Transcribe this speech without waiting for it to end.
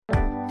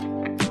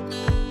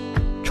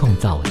创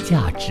造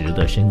价值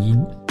的声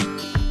音。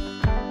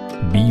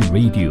B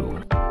Radio。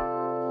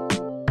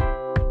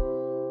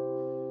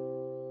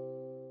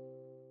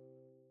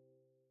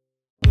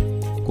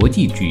国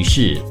际局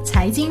势、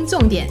财经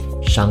重点、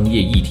商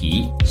业议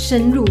题，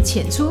深入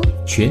浅出，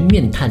全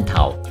面探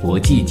讨国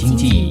际经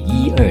济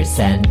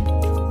123。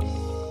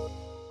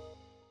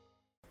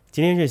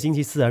今天是星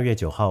期四，2月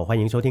9号，欢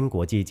迎收听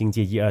国际经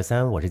济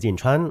123，我是建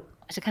川，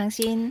我是康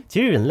欣。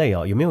其实人类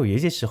有没有一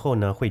些时候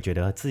呢，会觉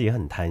得自己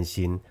很贪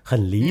心，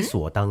很理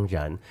所当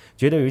然，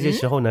觉得有一些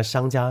时候呢，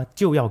商家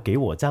就要给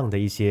我这样的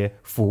一些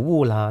服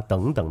务啦，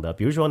等等的。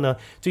比如说呢，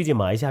最近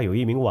马来西亚有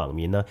一名网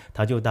民呢，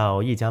他就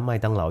到一家麦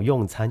当劳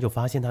用餐，就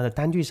发现他的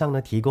单据上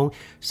呢提供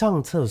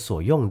上厕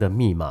所用的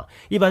密码。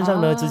一般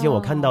上呢，之前我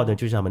看到的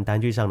就是他们单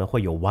据上呢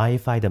会有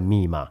WiFi 的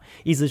密码，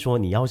意思说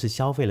你要是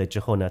消费了之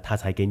后呢，他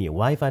才给你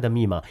WiFi 的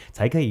密码，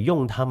才可以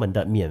用他们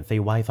的免费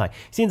WiFi。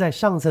现在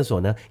上厕所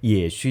呢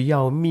也需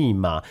要密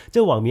码，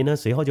这网民呢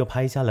随后就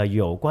拍下了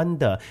有关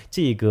的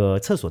这个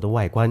厕所的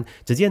外观，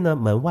只见呢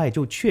门外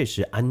就确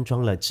实安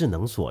装了智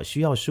能锁，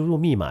需要输入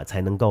密码才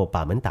能够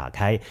把门打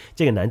开。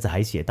这个男子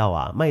还写道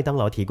啊，麦当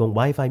劳提供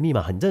WiFi 密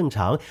码很正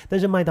常，但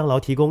是麦当劳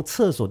提供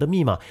厕所的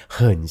密码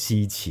很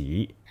稀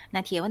奇。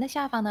那帖文的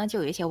下方呢，就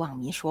有一些网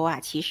民说啊，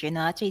其实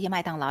呢，这间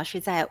麦当劳是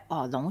在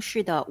龙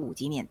市的5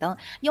级免登，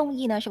用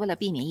意呢是为了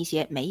避免一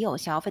些没有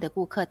消费的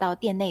顾客到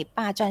店内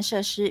霸占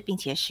设施，并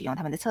且使用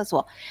他们的厕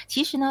所。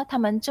其实呢，他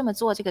们这么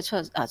做这个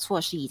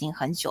措施已经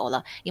很久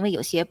了，因为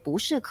有些不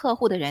是客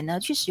户的人呢，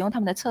去使用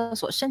他们的厕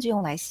所，甚至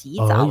用来洗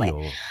澡。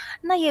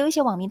那也有一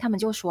些网民他们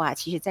就说啊，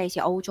其实在一些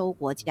欧洲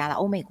国家啦、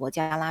欧美国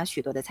家啦，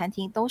许多的餐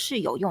厅都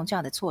是有用这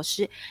样的措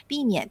施，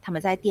避免他们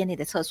在店内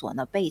的厕所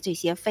呢被这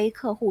些非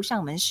客户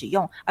上门使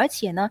用。而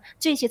且呢，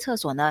这些厕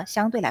所呢，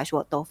相对来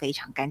说都非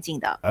常干净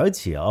的。而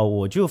且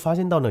我就发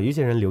现到呢，有一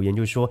些人留言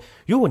就说，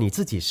如果你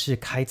自己是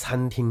开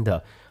餐厅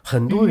的，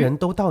很多人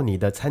都到你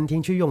的餐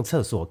厅去用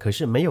厕所，可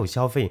是没有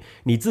消费，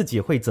你自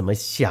己会怎么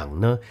想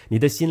呢？你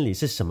的心里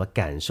是什么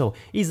感受？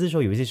意思是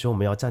说，有些时候我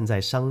们要站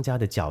在商家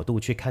的角度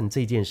去看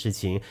这件事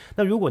情。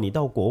那如果你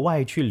到国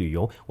外去旅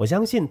游，我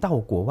相信到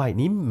国外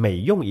你每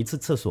用一次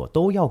厕所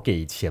都要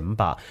给钱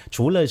吧，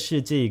除了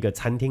是这个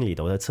餐厅里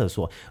头的厕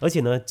所。而且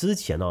呢，之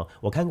前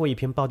我看过一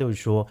篇报道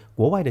说，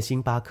国外的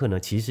星巴克呢，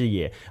其实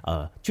也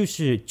就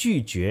是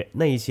拒绝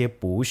那一些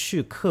不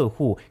是客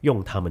户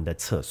用他们的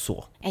厕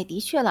所。的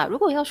确了，如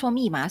果要说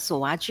密码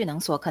锁啊、智能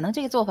锁，可能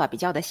这个做法比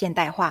较的现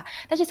代化，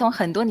但是从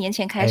很多年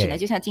前开始呢，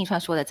就像静川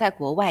说的，在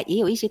国外也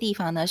有一些地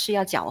方呢是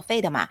要缴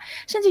费的嘛，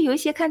甚至有一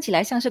些看起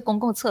来像是公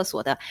共厕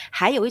所的，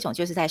还有一种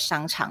就是在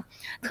商场，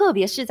特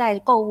别是在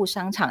购物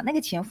商场，那个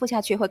钱付下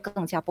去会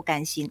更加不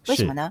甘心。为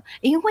什么呢？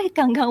因为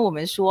刚刚我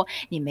们说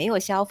你没有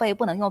消费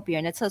不能用别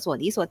人的厕所，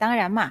理所当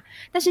然嘛，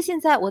但是现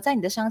在我在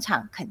你的商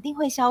场肯定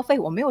会消费，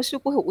我没有事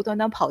不会无端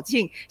端跑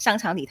进商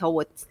场里头，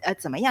我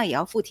怎么样也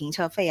要付停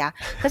车费啊，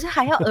可是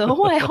还要额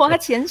外花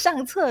钱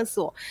上厕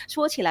所，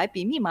说起来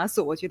比密码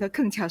锁我觉得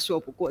更加说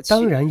不过去。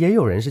当然也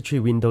有人是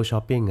去 window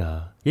shopping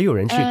啊，也有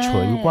人去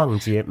纯逛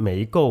街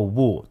没购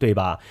物，对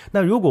吧？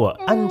那如果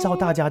按照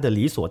大家的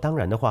理所当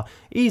然的话，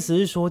意思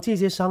是说这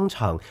些商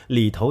场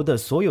里头的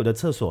所有的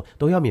厕所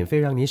都要免费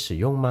让你使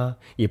用吗？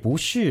也不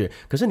是。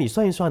可是你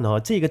算一算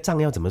这个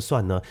账要怎么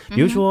算呢？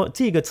比如说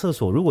这个厕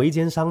所，如果一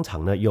间商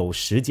场呢有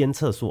10间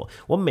厕所，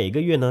我每个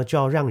月呢就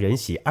要让人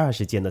洗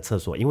20间的厕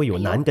所，因为有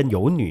男跟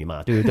有女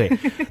嘛，对不对？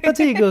那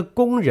这个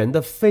工人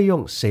的费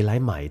用谁来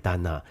买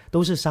单啊？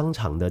都是商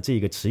场的这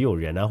个持有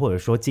人啊，或者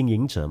说经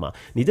营者嘛，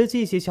你的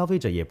这些消费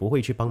者也不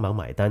会去帮忙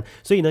买单。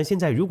所以呢，现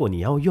在如果你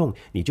要用，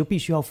你就必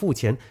须要付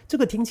钱，这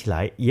个听起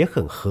来也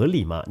很合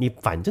理嘛，你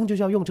反正就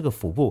是要用这个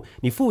服务，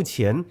你付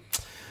钱，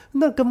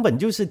那根本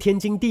就是天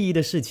经地义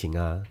的事情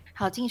啊。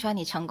好，静川，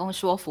你成功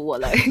说服我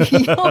了，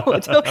以后我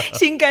就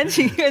心甘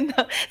情愿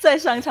的在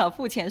商场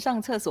付钱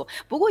上厕所。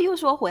不过又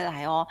说回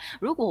来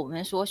如果我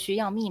们说需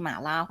要密码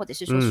啦，或者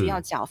是说需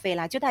要缴费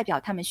啦，就代表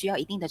他们需要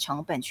一定的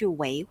成本去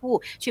维护，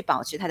去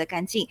保持它的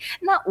干净。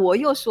那我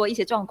又说一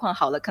些状况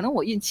好了，可能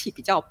我运气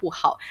比较不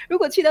好，如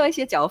果去到一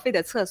些缴费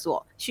的厕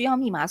所，需要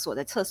密码锁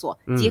的厕所，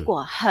结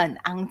果很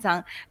肮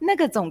脏，那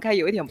个总该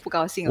有一点不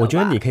高兴了吧？我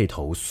觉得你可以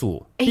投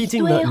诉，毕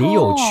竟呢，你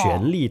有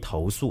权利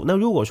投诉。那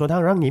如果说他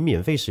让你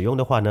免费使用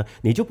的话呢，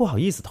你就不好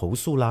意思投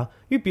诉啦，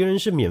因为别人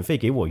是免费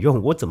给我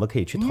用，我怎么可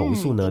以去投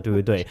诉呢？对不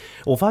对？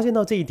我发现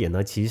到这一点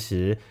呢，其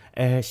实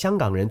香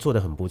港人做得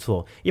很不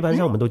错。一般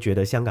上我们都觉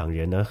得香港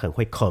人呢很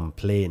会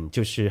complain，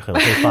 就是很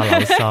会发牢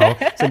骚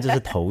甚至是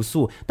投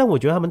诉，但我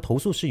觉得他们投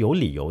诉是有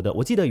理由的。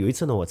我记得有一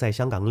次呢，我在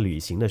香港旅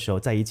行的时候，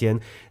在一间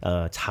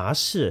茶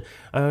室，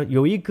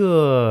有一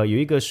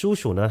个叔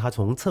叔呢，他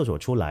从厕所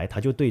出来，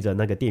他就对着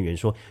那个店员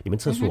说，你们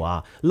厕所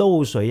啊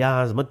漏水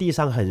啊，什么地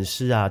上很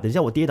湿啊，等一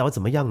下我跌倒怎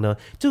么样呢？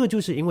这个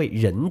就是因为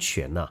人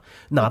权啊，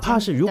哪怕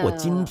是如果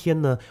今天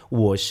呢，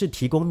我是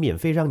提供免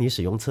费让你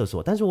使用厕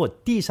所，但是我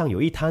地上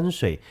有一滩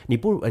水，你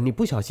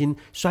不小心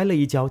摔了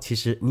一跤，其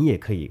实你也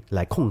可以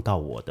来控告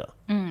我的。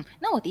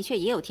那我的确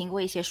也有听过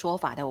一些说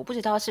法的，我不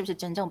知道是不是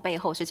真正背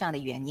后是这样的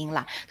原因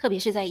啦。特别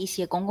是在一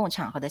些公共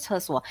场合的厕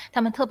所，他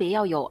们特别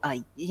要有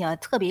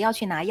特别要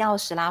去拿钥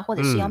匙啦，或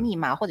者是要密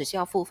码，或者是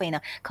要付费呢，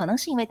可能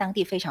是因为当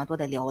地非常多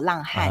的流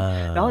浪汉，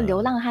然后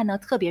流浪汉呢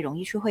特别容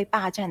易去会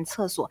霸占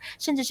厕所，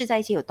甚至是在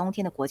一些有冬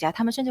天的国家，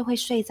他们甚至会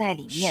睡在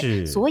里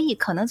面，所以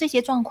可能这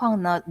些状况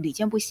呢屡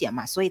见不鲜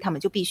嘛，所以他们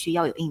就必须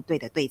要有应对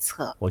的对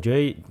策。我觉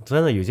得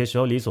真的有些时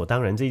候理所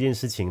当然这件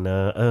事情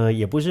呢，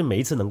也不是每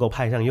一次能够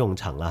派上用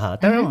场了哈。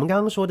当然我们刚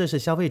刚说的是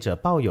消费者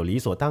抱有理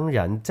所当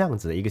然这样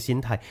子的一个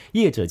心态，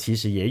业者其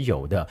实也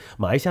有的。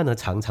马来西亚呢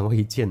常常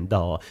会见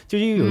到就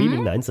是有一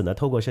名男子呢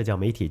透过社交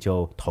媒体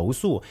就投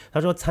诉，他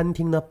说餐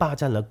厅呢霸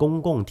占了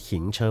公共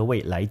停车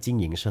位来经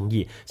营生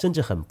意，甚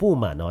至很不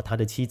满他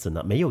的妻子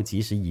呢没有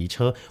及时移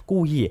车，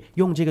故意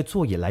用这个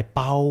座椅来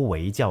包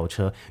围轿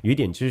车，有一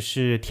点就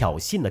是挑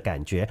衅的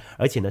感觉，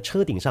而且呢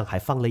车顶上还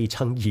放了一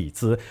张椅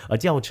子，而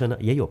轿车呢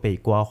也有被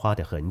刮花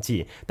的痕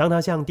迹。当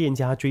他向店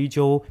家追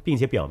究并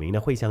且表明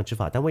呢会向执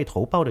法单位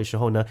投报的时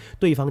候呢，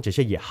对方只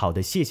是以好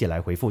的谢谢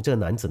来回复，这个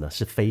男子呢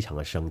是非常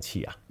的生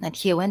气啊。那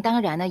帖文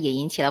当然呢也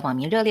引起了网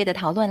民热烈的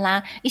讨论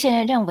啦。一些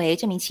人认为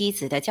这名妻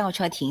子的轿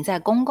车停在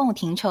公共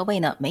停车位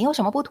呢没有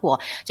什么不妥，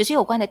只是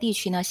有关的地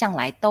区呢向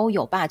来都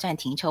有霸占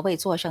停车位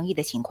做生意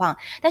的情况。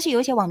但是有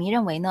一些网民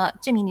认为呢，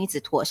这名女子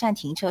妥善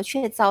停车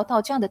却遭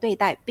到这样的对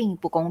待并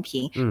不公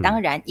平。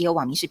当然也有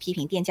网民是批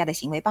评店家的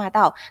行为霸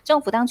道，政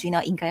府当局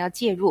呢应该要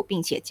介入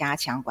并且加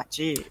强管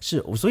制。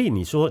是，所以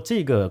你说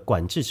这个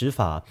管制执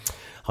法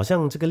好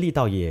像这个力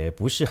道也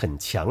不是很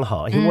强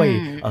哈，因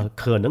为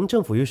可能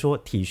政府又说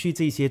体恤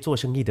这些做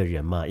生意的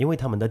人嘛，因为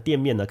他们的店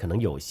面呢可能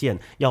有限，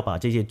要把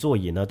这些座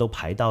椅呢都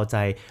排到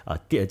在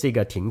这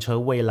个停车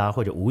位啦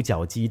或者五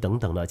角机等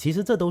等的，其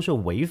实这都是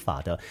违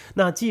法的。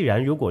那既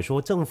然如果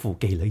说政府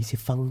给了一些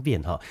方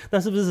便哈，那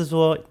是不是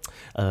说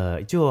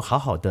就好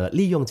好的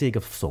利用这个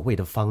所谓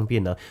的方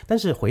便呢？但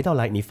是回到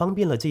来，你方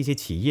便了这些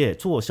企业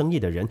做生意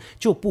的人，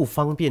就不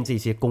方便这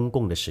些公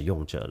共的使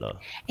用者了。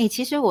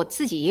其实我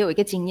自己也有一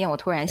个经验，我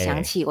突然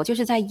想起，我就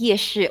是在夜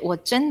市，我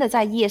真的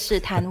在夜市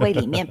摊位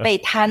里面被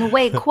摊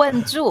位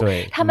困住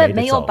他们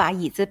没有把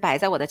椅子摆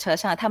在我的车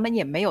上，他们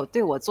也没有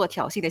对我做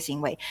挑衅的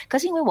行为，可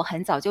是因为我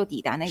很早就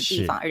抵达那个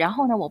地方，然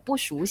后呢我不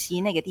熟悉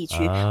那个地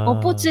区，我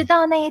不知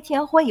道那一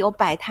天会有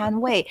摆摊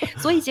位，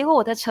所以结果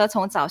我的车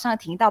从早上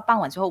停到傍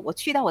晚之后，我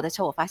去到我的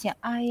车，我发现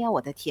哎呀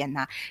我的天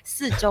哪，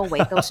四周围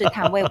都是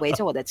摊位围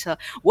着我的车，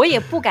我也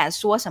不敢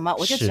说什么，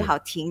我就只好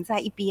停在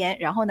一边，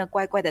然后呢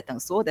乖乖的等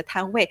所有的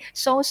摊位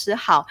收拾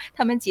好，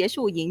他们结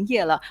束营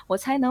业了，我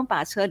才能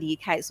把车离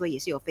开，所以也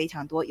是有非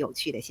常多有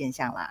趣的现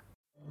象啦。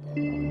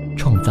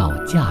创造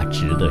价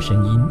值的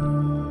声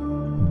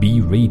音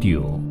B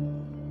Radio。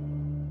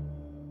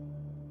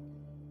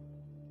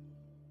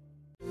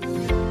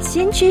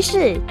 新趋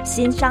势、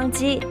新商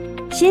机、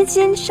新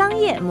兴商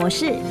业模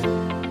式。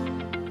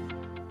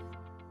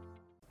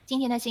今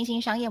天的新兴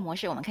商业模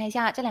式，我们看一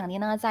下这2年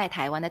呢，在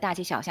台湾的大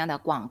街小巷的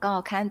广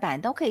告看板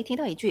都可以听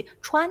到一句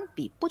穿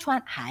比不穿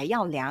还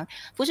要凉。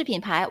服饰品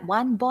牌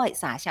One Boy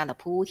撒下了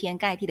铺天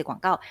盖地的广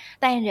告，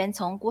代言人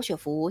从郭雪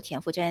芙、田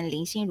馥甄、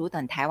林心如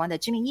等台湾的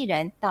知名艺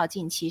人，到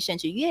近期甚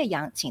至岳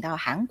阳请到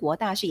韩国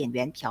大势演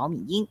员朴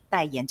敏英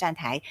代言站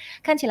台，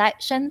看起来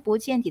深不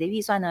见底的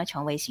预算呢，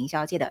成为行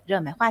销界的热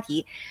门话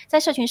题，在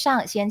社群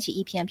上掀起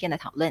一篇篇的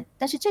讨论。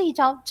但是这一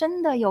招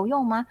真的有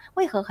用吗？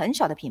为何很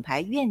少的品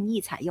牌愿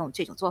意采用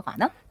这种做法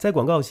呢？在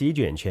广告席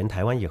卷全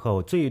台湾以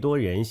后，最多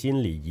人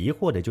心里疑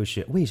惑的就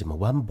是为什么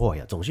One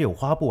Boy 总是有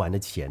花不完的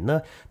钱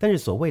呢？但是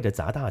所谓的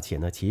砸大钱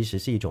呢，其实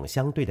是一种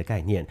相对的概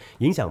念，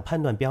影响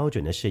判断标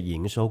准的是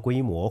营收规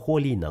模、获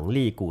利能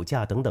力、股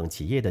价等等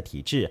企业的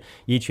体制。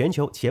以全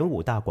球前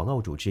5大广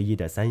告主之一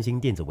的三星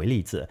电子为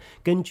例子，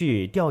根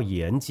据调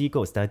研机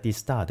构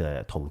Statista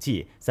的统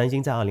计，三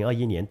星在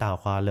2021年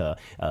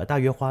大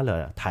约花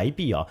了台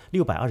币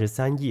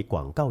623亿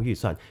广告预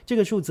算。这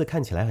个数字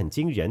看起来很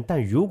惊人，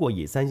但如果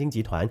以三星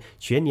集团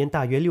全年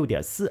大约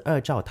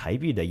6.42兆台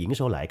币的营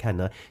收来看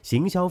呢，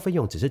行销费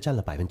用只是占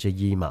了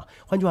1%嘛。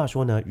换句话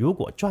说呢，如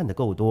果赚得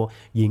够多，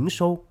营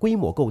收规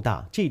模够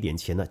大，这一点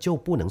钱呢就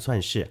不能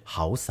算是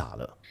好撒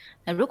了。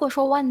那如果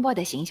说 One Boy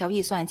的行销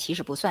预算其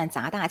实不算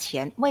砸大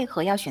钱，为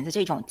何要选择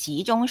这种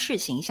集中式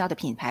行销的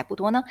品牌不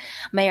多呢？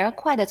美而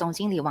快的总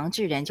经理王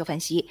志仁就分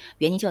析，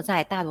原因就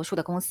在大多数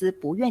的公司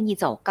不愿意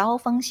走高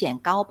风险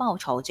高报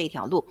酬这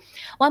条路。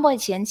One Boy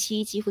前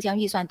期几乎将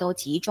预算都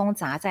集中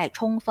砸在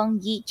冲锋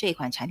衣这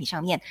款产品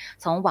上面，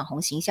从网红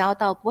行销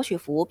到郭雪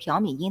芙、朴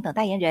敏英等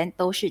代言人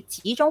都是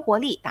集中火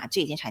力打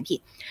这件产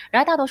品。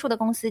然而大多数的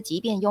公司即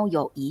便拥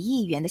有1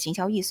亿元的行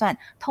销预算，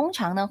通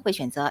常呢会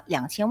选择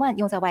2000万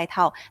用在外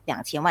套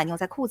2000万用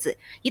在裤子，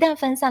一旦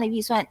分散了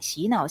预算，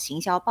洗脑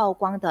行销曝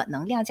光的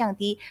能量降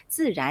低，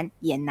自然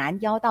也难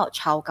邀到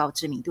超高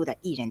知名度的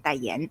艺人代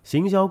言。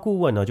行销顾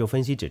问呢就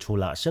分析指出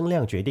了，声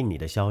量决定你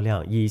的销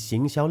量，以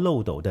行销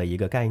漏斗的一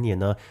个概念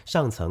呢，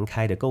上层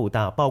开得够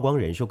大，曝光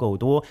人数够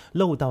多，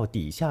漏到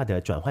底下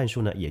的转换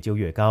数呢也就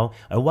越高。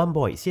而 One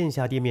Boy 线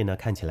下店面呢，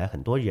看起来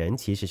很多人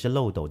其实是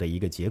漏斗的一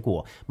个结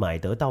果，买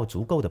得到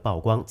足够的曝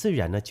光，自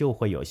然呢就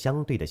会有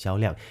相对的销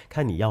量，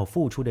看你要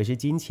付出的是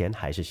金钱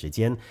还是时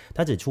间。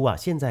他指出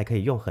现在可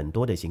以用很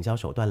多的行销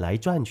手段来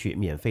赚取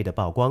免费的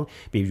曝光，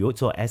比如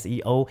做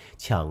SEO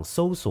抢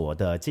搜索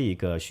的这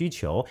个需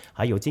求，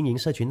还有经营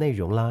社群内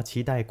容啦，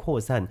期待扩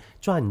散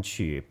赚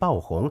取爆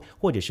红，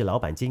或者是老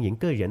板经营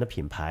个人的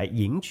品牌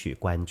赢取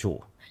关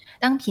注。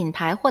当品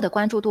牌获得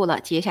关注度了，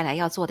接下来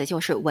要做的就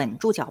是稳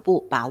住脚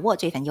步，把握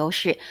这份优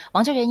势。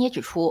王志仁也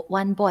指出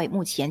One Boy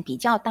目前比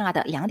较大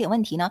的2点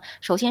问题呢，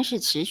首先是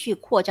持续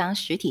扩张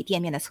实体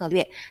店面的策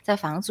略，在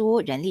房租、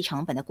人力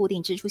成本的固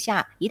定支出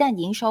下，一旦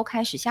营收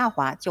开始下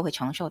滑，就会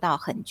承受到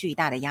很巨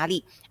大的压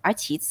力。而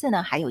其次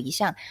呢，还有一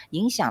项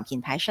影响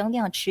品牌声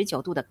量持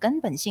久度的根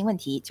本性问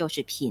题，就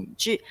是品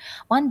质。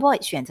One Boy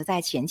选择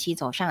在前期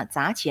走上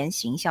砸钱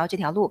行销这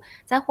条路，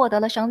在获得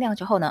了声量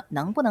之后呢，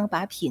能不能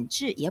把品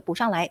质也补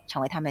上来，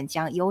成为他们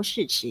将优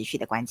势持续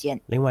的关键。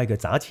另外一个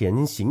砸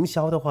钱行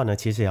销的话呢，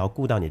其实也要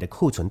顾到你的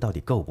库存到底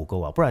够不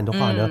够不然的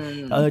话呢，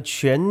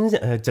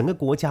整个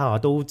国家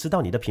都知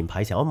道你的品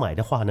牌，想要买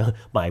的话呢，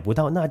买不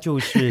到，那就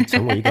是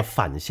成为一个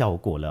反效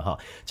果了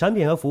产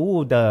品和服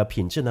务的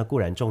品质呢固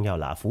然重要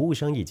啦，服务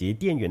生以及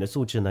店员的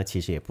素质呢其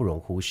实也不容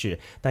忽视，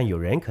但有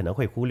人可能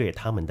会忽略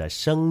他们的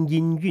声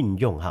音运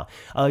用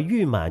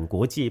誉满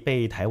国际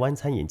被台湾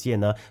餐饮界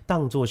呢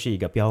当作是一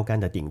个标杆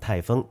的鼎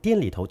泰丰，店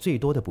里头最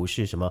多的不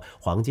是什么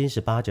黄金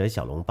18折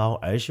小笼包，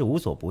而是无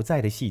所不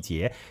在的细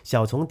节，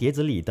小从碟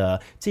子里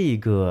的这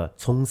个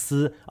葱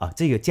丝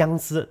这个姜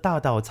丝，大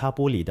到擦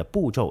玻璃的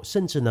步骤，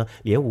甚至呢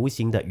连无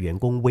形的员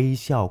工微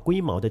笑，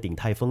龟毛的鼎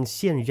泰丰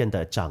现任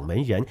的掌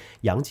门人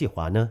杨继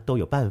华呢都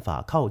有办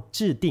法靠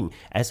制定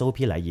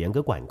SOP 来严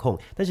格管控，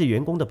但是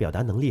员工的表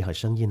达能力和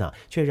声音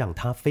却让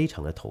他非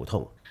常的头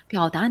痛。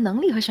表达能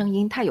力和声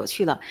音太有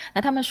趣了。那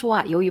他们说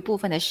由于部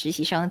分的实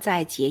习生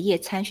在结业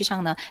餐叙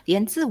上呢，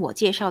连自我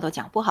介绍都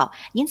讲不好，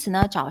因此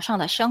呢，找上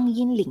了声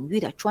音领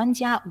域的专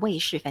家魏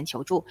世芬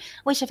求助。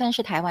魏世芬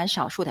是台湾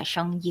少数的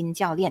声音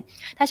教练，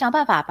他想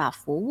办法把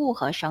服务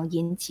和声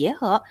音结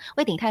合，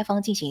为鼎泰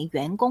丰进行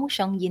员工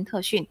声音特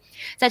训。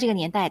在这个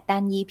年代，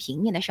单一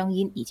平面的声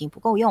音已经不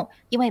够用，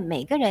因为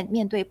每个人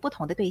面对不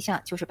同的对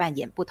象，就是扮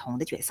演不同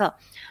的角色，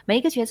每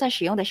一个角色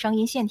使用的声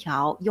音线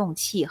条、用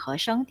气和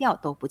声调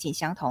都不尽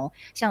相同。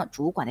像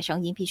主管的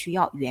声音必须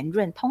要圆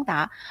润通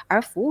达，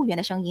而服务员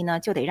的声音呢，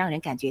就得让人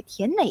感觉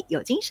甜美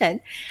有精神。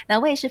那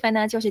魏世芬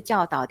呢，就是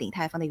教导鼎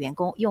泰丰的员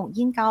工用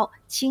音高、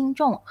轻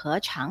重和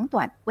长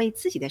短为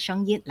自己的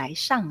声音来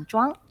上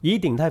妆。以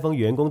鼎泰丰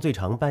员工最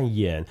常扮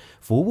演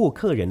服务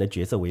客人的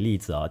角色为例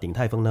子鼎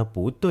泰丰呢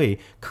不对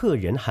客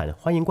人喊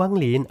欢迎光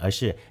临，而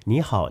是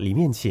你好里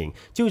面请，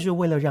就是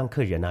为了让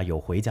客人有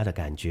回家的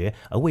感觉。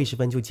而魏世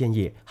芬就建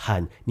议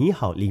喊你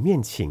好里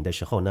面请的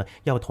时候呢，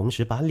要同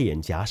时把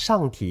脸颊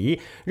上提，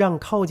让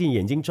靠近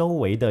眼睛周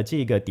围的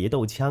这个蝶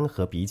窦腔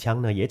和鼻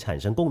腔呢也产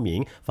生共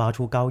鸣，发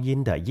出高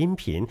音的音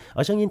频，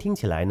而声音听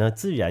起来呢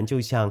自然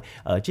就像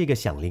这个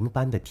响铃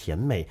般的甜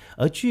美，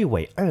而句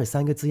尾2、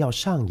3个字要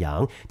上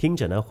扬，听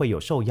着呢会有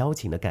受邀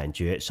请的感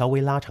觉，稍微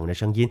拉长的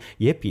声音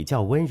也比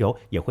较温柔，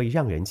也会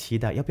让人期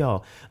待。要不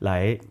要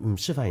来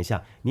示范一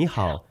下？你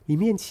好里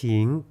面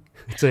请，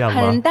这样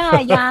吗？很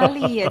大压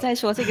力耶，在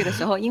说这个的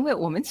时候，因为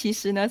我们其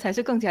实呢才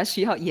是更加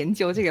需要研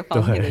究这个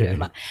方面的人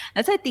嘛。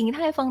那在鼎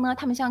泰丰呢，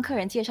他们向客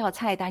人介绍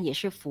菜单也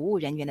是服务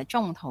人员的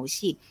重头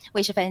戏。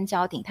魏世芬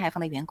教鼎泰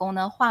丰的员工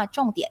呢划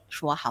重点，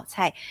说好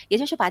菜，也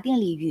就是把店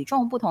里与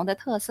众不同的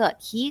特色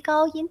提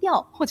高音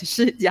调，或者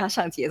是加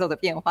上节奏的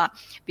变化。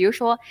比如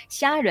说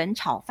虾仁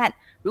炒饭，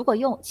如果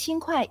用轻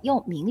快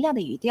又明亮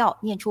的语调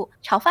念出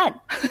炒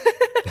饭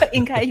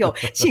应该有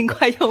轻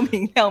快又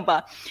明亮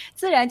吧，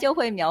自然就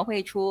会描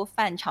绘出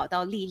饭炒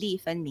到粒粒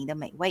分明的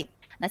美味。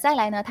那再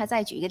来呢，他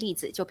再举一个例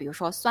子，就比如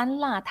说酸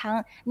辣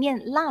汤，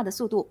念辣的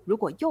速度如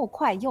果又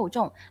快又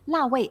重，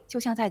辣味就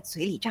像在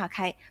嘴里炸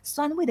开，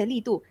酸味的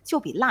力度就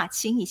比辣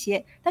轻一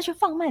些，但是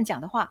放慢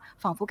讲的话，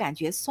仿佛感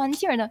觉酸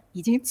劲儿呢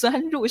已经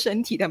钻入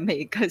身体的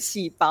每个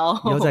细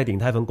胞。要在鼎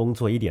泰丰工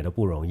作一点都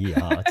不容易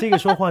这个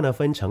说话呢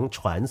分成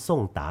传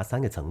送达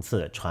3个层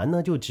次，传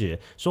呢就指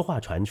说话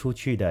传出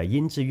去的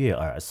音质悦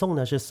耳，送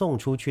呢是送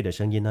出去的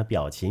声音呢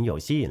表情有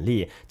吸引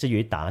力，至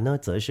于达呢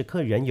则是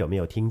客人有没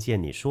有听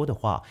见你说的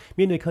话。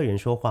面对客人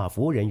说话，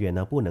服务人员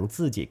呢不能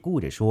自己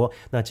顾着说，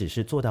那只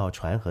是做到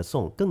传和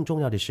送，更重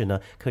要的是呢，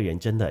客人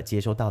真的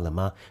接收到了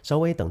吗？稍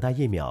微等待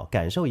1秒，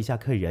感受一下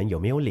客人有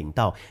没有领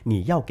到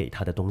你要给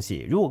他的东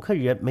西。如果客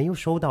人没有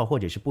收到或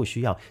者是不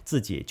需要，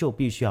自己就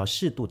必须要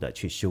适度的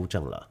去修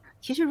正了。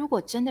其实如果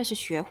真的是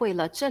学会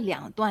了这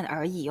两段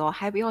而已哦，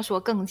还不要说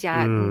更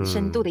加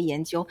深度的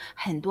研究，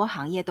很多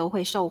行业都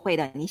会受惠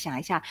的。你想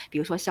一下，比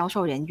如说销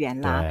售人员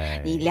啦，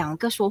你对，两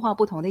个说话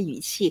不同的语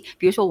气，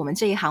比如说我们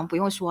这一行不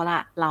用说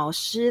啦，老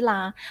师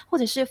啦，或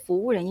者是服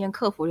务人员、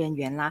客服人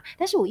员啦。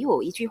但是我又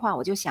有一句话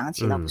我就想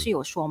起了，不是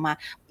有说吗？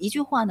一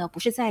句话呢，不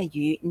是在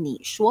于你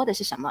说的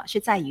是什么，是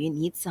在于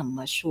你怎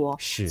么说。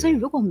所以是。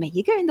如果每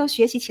一个人都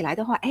学习起来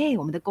的话，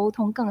我们的沟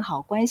通更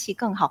好，关系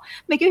更好，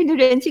每个人的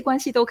人际关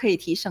系都可以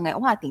提升。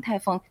哇，鼎泰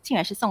丰竟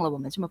然是送了我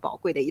们这么宝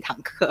贵的一堂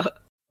课。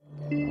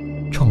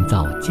创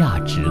造价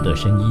值的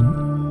声音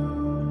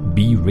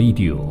B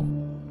Radio。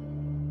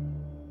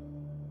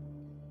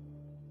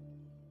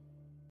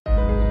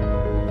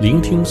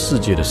 聆听世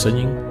界的声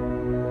音，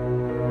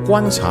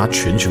观察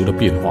全球的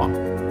变化。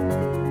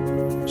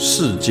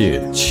世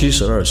界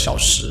72小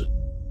时。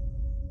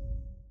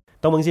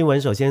东盟新闻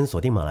首先锁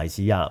定马来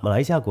西亚。马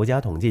来西亚国家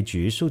统计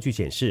局数据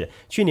显示，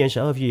去年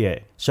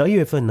12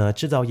月份呢，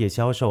制造业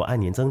销售按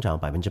年增长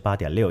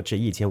 8.6% 至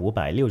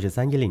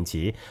1563亿令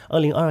吉。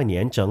2022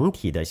年整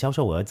体的销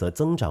售额则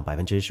增长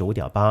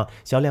 15.8%，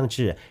 销量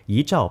至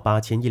1兆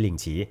8000亿令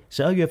吉。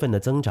12月份的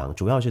增长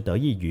主要是得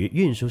益于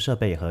运输设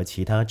备和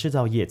其他制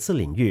造业次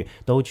领域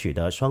都取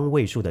得双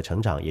位数的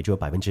成长，也就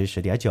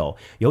 10.9%，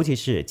 尤其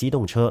是机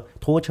动车、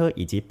拖车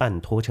以及半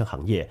拖车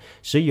行业。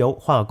石油、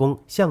化工、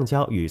橡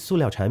胶与塑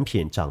料产品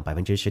涨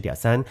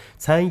 10.3%，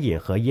 餐饮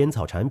和烟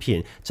草产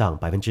品涨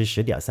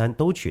 10.3%，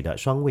 都取得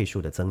双位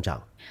数的增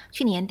长。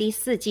去年第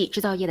四季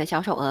制造业的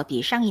销售额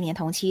比上一年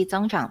同期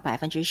增长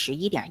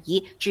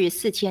 11.1% 至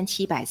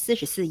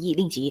4744亿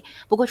令吉。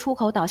不过出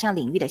口导向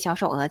领域的销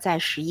售额在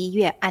11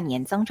月按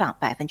年增长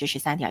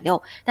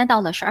 13.6%， 但到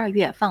了12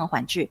月放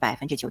缓至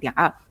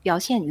 9.2%， 表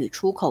现与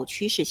出口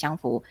趋势相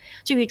符。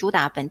至于主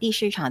打本地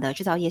市场的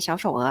制造业销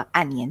售额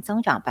按年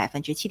增长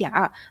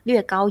 7.2%，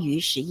 略高于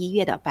11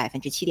月的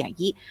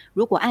 7.1%。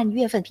如果按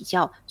月份比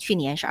较，去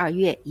年12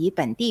月以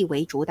本地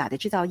为主打的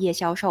制造业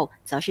销售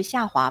则是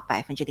下滑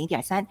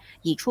 0.3%，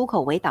 以出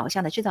口为导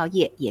向的制造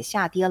业也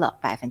下跌了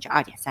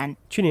 2.3%。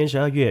 去年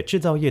12月制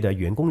造业的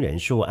员工人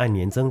数按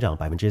年增长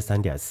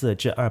 3.4%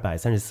 至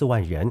234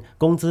万人，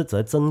工资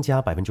则增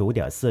加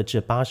 5.4%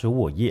 至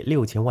85亿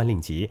6千万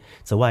令吉。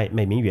此外，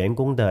每名员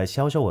工的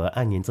销售额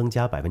按年增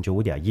加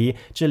 5.1%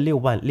 至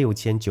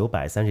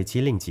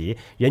66937令吉，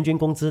人均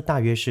工资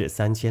大约是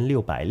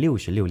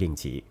3666令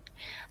吉。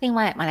另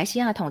外，马来西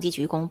亚统计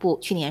局公布，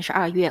去年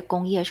12月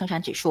工业生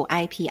产指数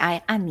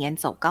IPI 按年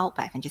走高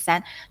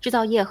 3%， 制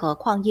造业和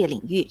矿业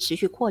领域持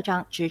续扩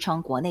张，支撑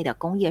国内的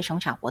工业生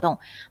产活动。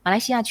马来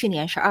西亚去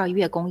年12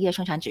月工业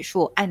生产指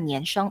数按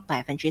年升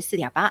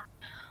 4.8%。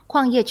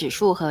矿业指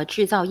数和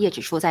制造业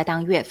指数在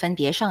当月分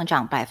别上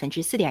涨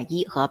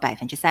 4.1% 和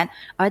 3%，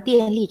 而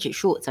电力指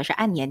数则是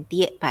按年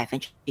跌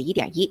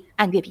 1.1%。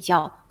按月比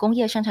较，工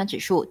业生产指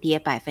数跌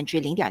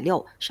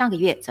 0.6%， 上个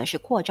月则是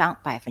扩张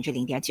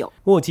 0.9%。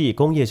末季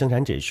工业生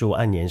产指数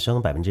按年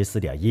升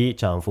 4.1%，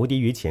 涨幅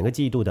低于前个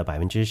季度的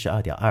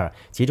 12.2%，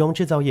 其中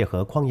制造业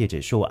和矿业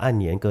指数按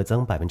年各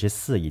增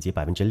 4% 以及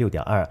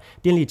 6.2%，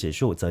 电力指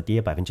数则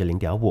跌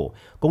 0.5%。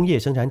 工业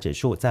生产指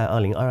数在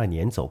2022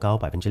年走高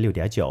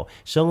 6.9%，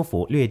 升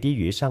幅略低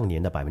于上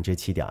年的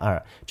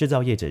 7.2%， 制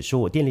造业指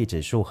数、电力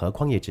指数和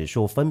矿业指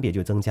数分别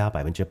就增加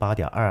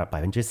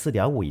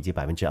 8.2%、4.5% 以及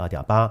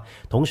 2.8%。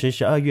 同时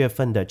12月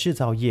份的制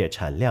造业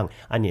产量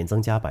按年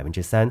增加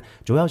 3%，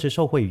 主要是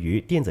受惠于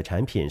电子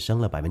产品升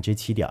了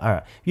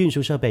 7.2%， 运输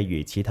设备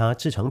与其他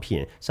制成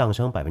品上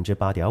升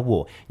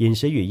 8.5%， 饮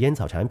食与烟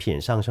草产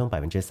品上升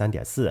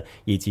 3.4%，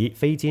 以及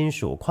非金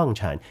属矿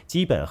产、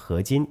基本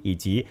合金以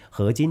及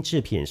合金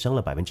制品升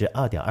了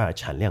 2.2%，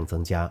 产量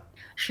增加。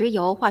石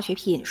油、化学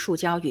品、塑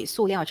胶与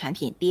塑料产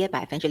品跌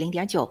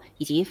 0.9%，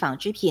 以及纺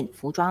织品、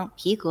服装、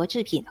皮革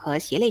制品和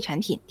鞋类产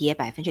品跌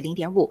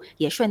 0.5%，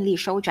 也顺利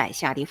收窄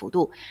下跌幅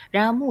度。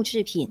然而木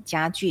制品、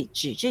家具、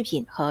纸制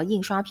品和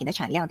印刷品的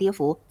产量跌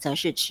幅则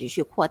是持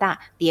续扩大，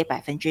跌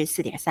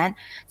 4.3%。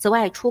 此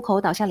外，出口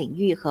导向领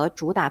域和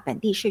主打本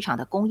地市场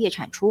的工业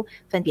产出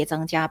分别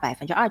增加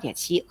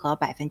 2.7% 和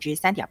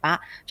 3.8%，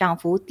 涨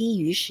幅低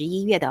于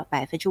11月的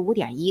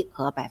 5.1%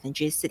 和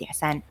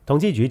 4.3%。 统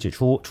计局指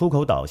出，出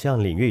口导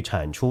向领域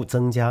产出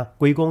增加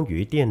归功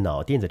于电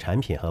脑、电子产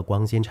品和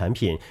光纤产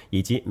品，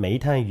以及煤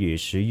炭与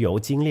石油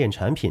精炼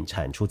产品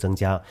产出增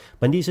加。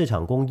本地市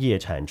场工业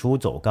产出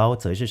走高，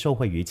则是受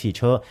惠于汽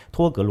车、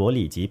脱格罗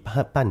里及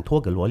半脱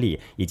格罗里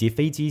以及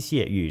非机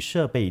械与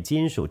设备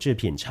金属制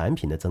品产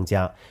品的增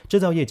加。制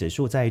造业指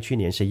数在去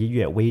年11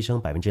月微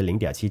升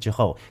 0.7% 之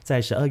后，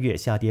在12月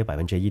下跌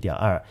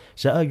 1.2%。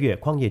 12月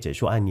矿业指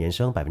数按年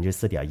升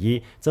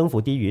 4.1%， 增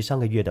幅低于上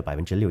个月的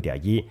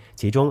 6.1%。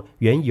 其中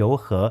原油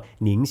和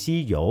凝稀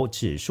油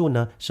指数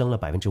呢升了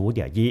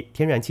 5.1%，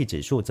 天然气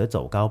指数则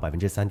走高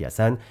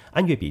 3.3%。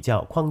 按月比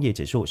较，矿业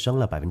指数升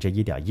了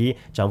 1.1%，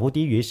 涨幅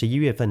低于11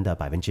月份的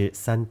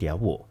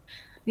 3.5%。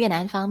越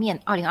南方面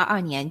，2022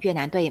年越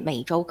南对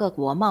美洲各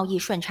国贸易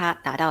顺差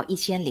达到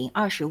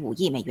1025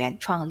亿美元，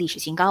创历史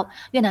新高。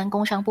越南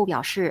工商部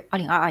表示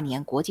，2022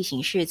年国际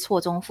形势错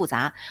综复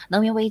杂，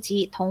能源危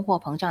机、通货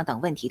膨胀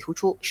等问题突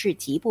出，是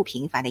极不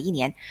平凡的一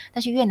年。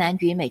但是越南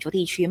与美洲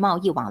地区贸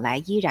易往来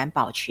依然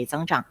保持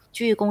增长。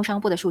据工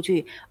商部的数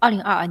据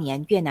，2022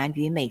年越南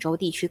与美洲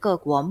地区各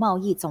国贸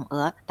易总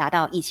额达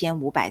到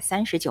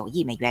1539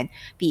亿美元，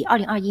比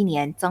2021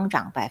年增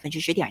长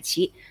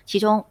10.7%。其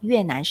中，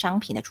越南商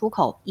品的出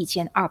口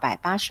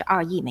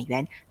1282亿美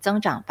元，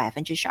增长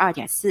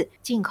12.4%，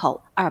进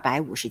口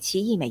257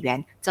亿美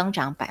元，增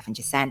长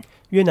3%。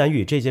越南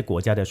与这些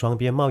国家的双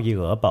边贸易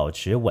额保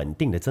持稳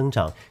定的增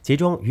长，其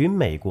中与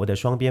美国的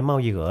双边贸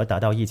易额达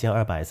到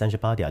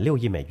1238.6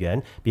亿美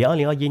元，比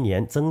2021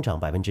年增长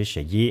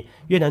11%。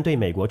越南对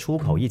美国出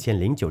口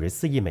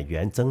1094亿美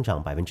元，增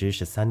长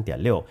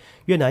13.6%。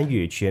越南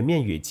与全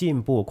面与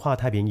进步跨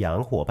太平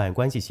洋伙伴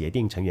关系协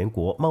定成员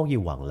国贸易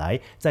往来，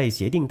在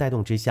协定带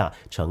动之下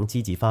呈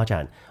积极发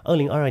展。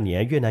2022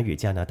年，越南与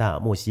加拿大、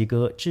墨西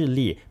哥、智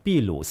利、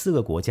秘鲁4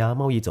个国家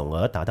贸易总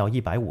额达到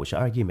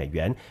152亿美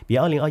元，比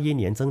2021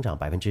年增长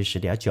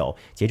10.9%，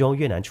其中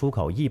越南出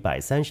口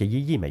131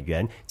亿美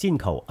元，进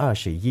口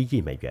21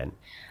亿美元。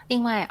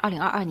另外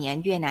，2022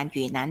年越南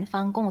与南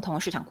方共同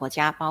市场国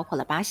家，包括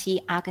了巴西、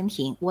阿根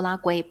廷、乌拉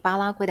圭、巴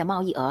拉圭的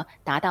贸易额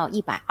达到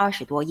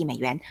120多亿美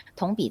元，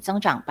同比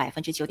增长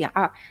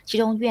9.2%，其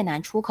中越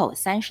南出口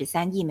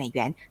33亿美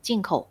元，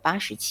进口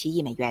87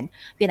亿美元。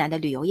越南的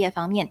旅游业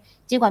方面，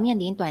尽管面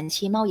临短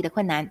期贸易的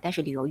困难，但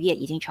是旅游业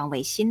已经成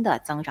为新的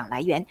增长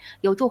来源，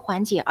有助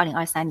缓解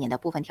2023年的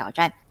部分挑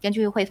战。根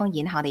据汇丰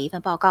银行的一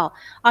份报告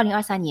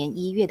，2023年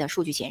1月的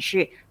数据显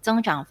示，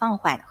增长放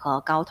缓和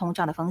高通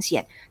胀的风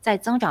险在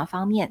增长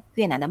方面，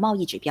越南的贸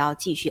易指标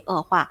继续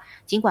恶化，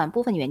尽管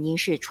部分原因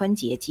是春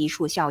节基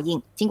数效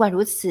应。尽管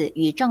如此，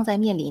与正在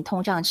面临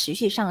通胀持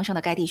续上升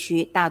的该地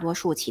区大多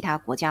数其他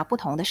国家不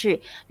同的是，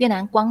越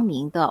南光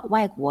明的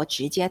外国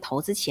直接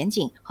投资前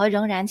景和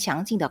仍然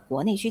强劲的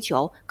国内需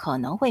求可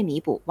能会弥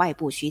补外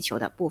部需求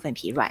的部分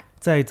疲软。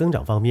在增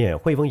长方面，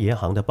汇丰银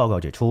行的报告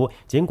指出，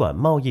尽管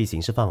贸易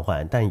形势放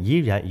缓，但依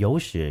然有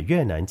使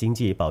越南经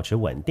济保持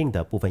稳定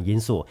的部分因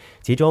素，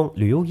其中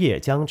旅游业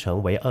将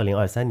成为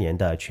2023年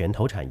的拳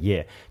头产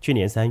业。去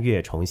年3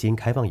月重新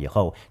开放以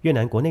后，越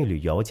南国内旅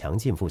游强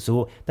劲复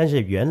苏，但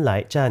是原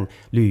来占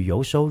旅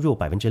游收入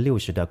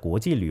60%的国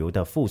际旅游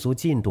的复苏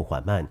进度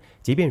缓慢。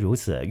即便如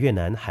此，越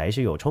南还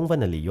是有充分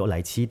的理由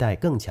来期待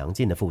更强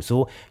劲的复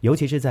苏，尤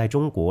其是在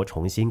中国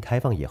重新开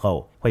放以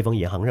后。汇丰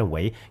银行认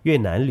为，越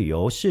南旅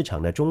游市场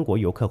的中国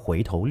游客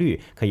回头率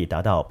可以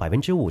达到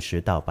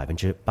50%到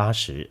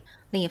80%。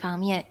另一方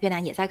面，越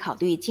南也在考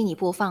虑进一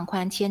步放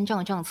宽签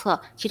证政策，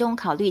其中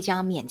考虑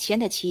将免签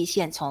的期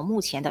限从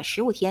目前的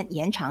15天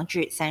延长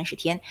至30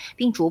天，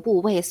并逐步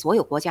为所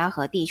有国家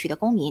和地区的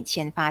公民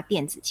签发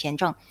电子签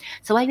证。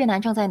此外，越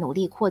南正在努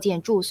力扩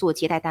建住宿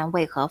接待单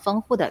位和丰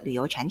富的旅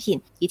游产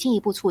品，以进一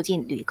步促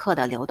进旅客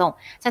的流动。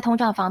在通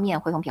胀方面，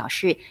汇丰表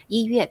示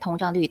，1月通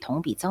胀率同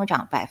比增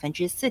长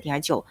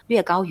4.9%，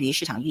略高于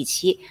市场预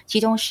期，其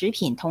中食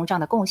品通胀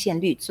的贡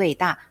献率最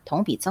大，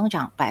同比增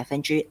长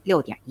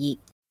6.1%。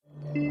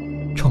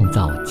创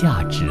造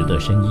价值的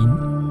声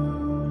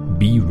音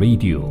 ，B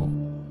Radio。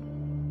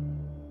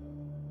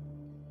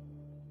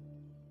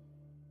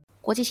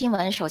国际新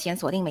闻首先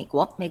锁定美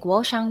国。美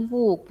国商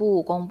务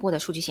部公布的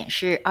数据显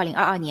示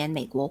，2022年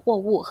美国货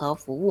物和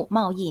服务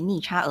贸易逆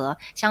差额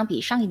相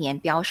比上一年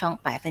飙升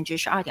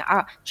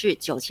12.2%至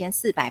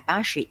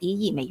9481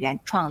亿美元，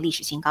创历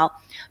史新高。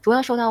主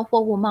要受到货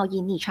物贸易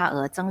逆差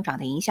额增长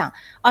的影响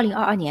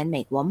，2022年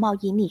美国贸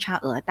易逆差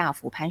额大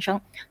幅攀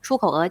升，出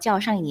口额较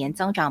上一年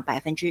增长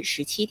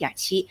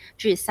17.7%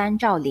至3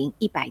兆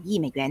0100亿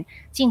美元，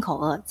进口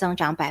额增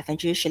长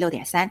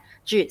16.3%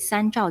至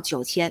3兆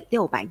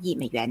9600亿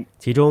美元。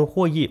其中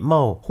货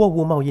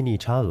物贸易逆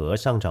差额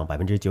上涨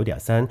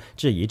9.3%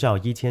至1兆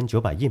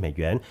1900亿美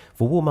元，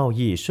服务贸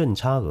易顺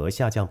差额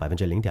下降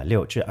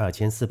0.6%至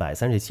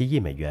2437亿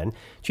美元。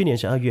去年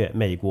12月，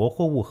美国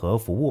货物和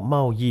服务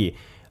贸易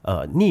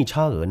逆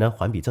差额呢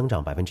环比增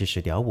长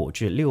10.5%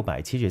至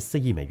674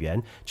亿美元，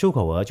出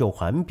口额就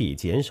环比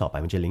减少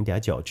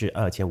0.9%至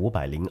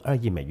2502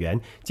亿美元，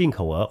进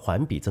口额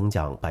环比增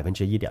长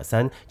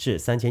1.3%至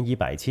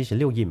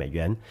3176亿美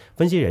元。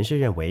分析人士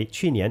认为，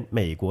去年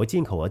美国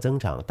进口额增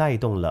长带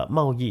动了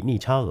贸易逆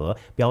差额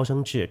飙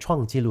升至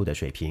创纪录的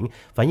水平，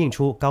反映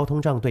出高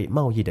通胀对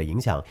贸易的影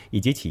响，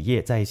以及企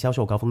业在销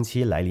售高峰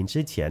期来临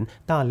之前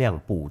大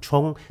量补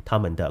充他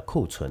们的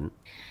库存。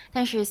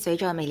但是随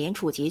着美联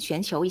储及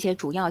全球一些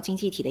主要经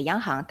济体的央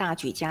行大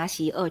举加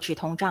息遏制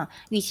通胀，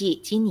预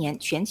计今年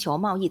全球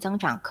贸易增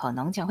长可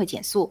能将会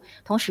减速，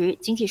同时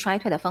经济衰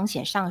退的风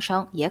险上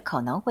升也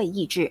可能会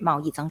抑制贸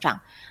易增长。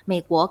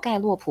美国盖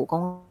洛普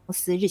公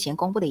司日前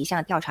公布的一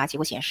项调查结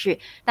果显示，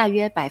大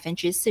约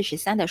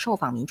43%的受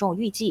访民众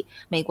预计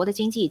美国的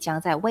经济将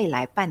在未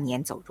来半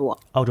年走弱。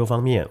澳洲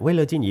方面，为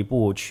了进一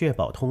步确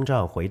保通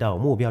胀回到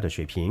目标的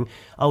水平，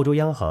澳洲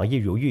央行一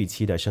如预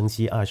期的升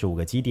息25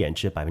个基点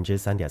至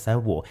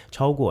 3.35%，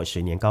 超过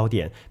10年高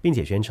点，并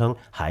且宣称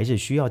还是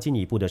需要进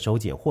一步的收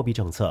紧货币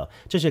政策。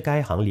这是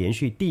该行连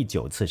续第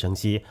9次升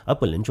息，而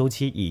本轮周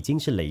期已经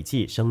是累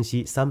计升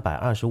息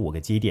325个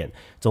基点。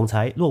总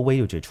裁洛威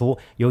又指出，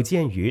有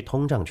鉴于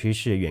通胀趋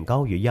势远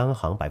高于央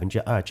行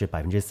2%至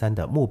3%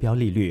的目标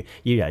利率，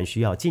依然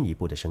需要进一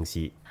步的升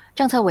息。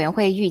政策委员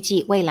会预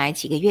计未来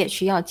几个月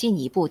需要进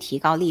一步提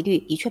高利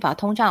率，以确保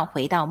通胀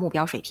回到目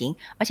标水平，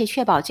而且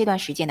确保这段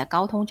时间的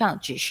高通胀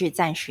只是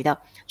暂时的。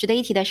值得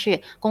一提的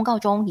是，公告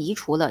中移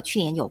除了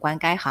去年有关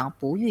该行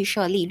不预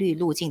设利率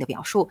路径的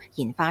表述，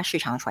引发市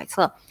场揣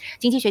测。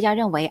经济学家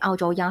认为，澳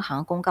洲央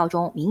行公告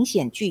中明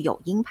显具有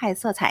鹰派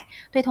色彩，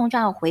对通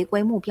胀回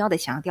归目标的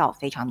强调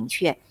非常明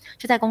确，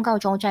这在公告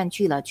中占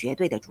据了绝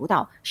对的主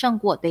导，胜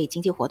过对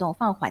经济活动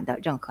放缓的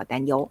任何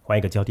担忧。换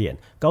一个焦点，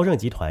高盛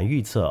集团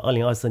预测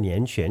2024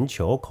年全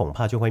球恐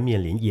怕就会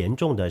面临严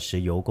重的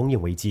石油供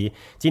应危机，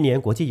今年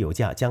国际油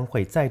价将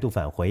会再度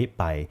返回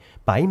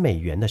百美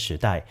元的时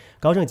代。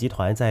高盛集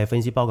团在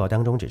分析报告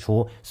当中指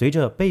出，随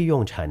着备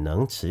用产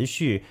能持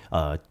续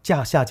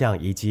下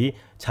降，以及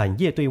产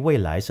业对未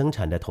来生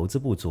产的投资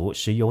不足，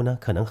石油呢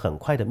可能很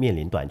快的面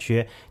临短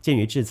缺。鉴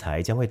于制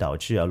裁将会导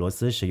致俄罗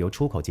斯石油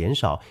出口减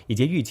少，以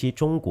及预期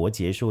中国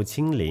结束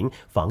清零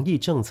防疫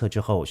政策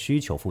之后需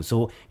求复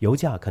苏，油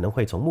价可能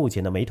会从目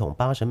前的每桶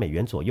80美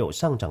元左右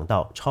上涨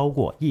到超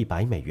过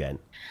100美元。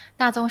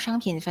大宗商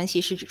品分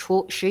析师指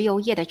出，石油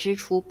业的支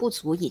出不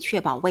足以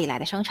确保未来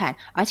的生产，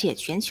而且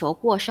全球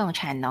过剩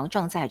产能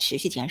正在持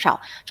续减少，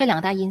这2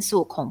大因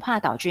素恐怕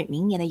导致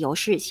明年的油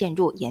市陷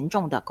入严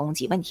重的供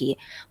给问题。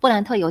布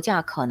兰特油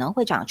价可能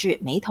会涨至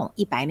每桶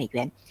100美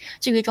元。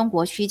至于中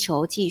国需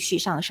求继续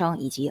上升，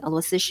以及俄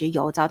罗斯石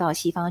油遭到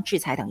西方制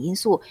裁等因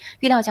素，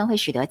预料将会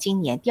使得今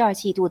年第2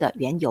季度的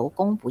原油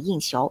供不应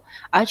求，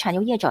而产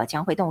油业者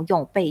将会动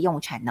用备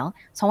用产能，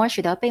从而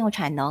使得备用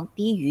产能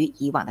低于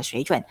以往的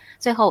水准，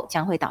最后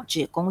将会导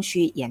致供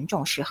需严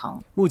重失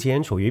衡。目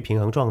前处于平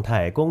衡状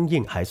态，供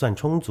应还算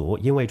充足，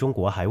因为中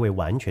国还未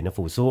完全的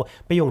复苏，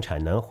备用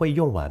产能会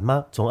用完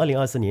吗？从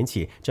2024年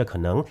起，这可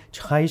能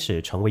开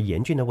始成为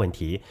严峻的问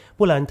题。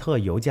布兰特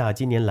油价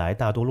近年来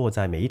大多落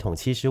在每一桶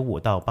75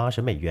到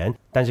80美元，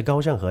但是高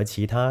盛和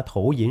其他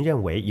投银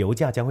认为油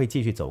价将会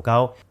继续走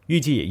高，预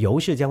计油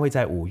市将会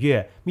在5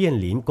月面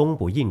临供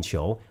不应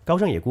求。高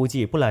盛也估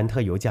计布兰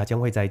特油价将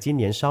会在今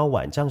年稍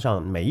晚涨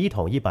上每一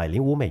桶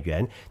105美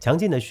元，强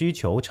劲的需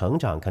求成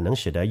长可能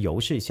使得油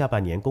市下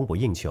半年供不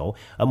应求，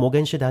而摩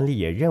根士丹利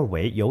也认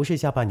为油市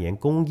下半年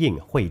供应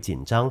会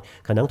紧张，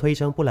可能推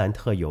升布兰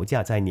特油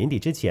价在年底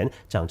之前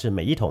涨至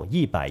每一桶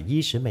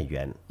110美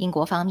元。英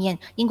国方面，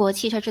英国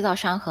汽车制造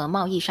商和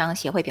贸易商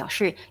协会表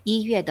示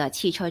，1月的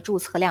汽车注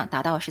册量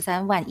达到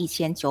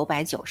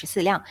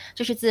131994辆，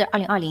这是自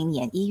2020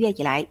年1月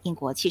以来英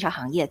国汽车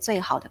行业最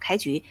好的开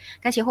局。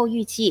该协会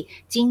预计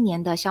今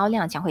年的销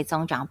量将会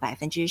增长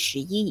11%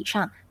以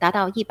上，达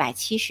到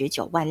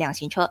179万辆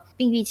新车，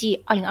并预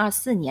计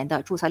2024年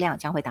的注册量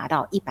将会达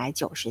到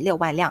196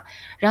万辆。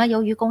然而，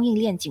由于供应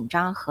链紧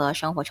张和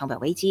生活成本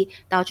危机，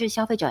导致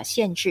消费者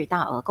限制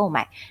大额购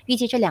买，预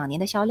计这2年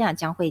的销量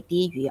将会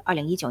低于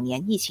2019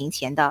年疫情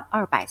前的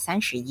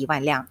231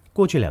万辆。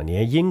过去2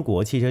年，英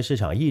国汽车市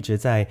场一直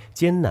在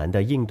艰难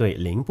地应对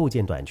零部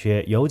件短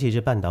缺，尤其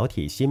是半导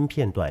体芯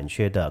片短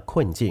缺的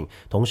困境。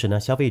同时呢，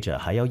消费者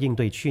还要应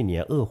对去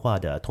年恶化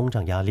的通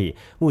胀压力。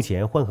目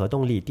前，混合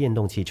动力电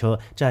动汽车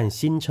占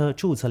新车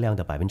注册量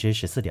的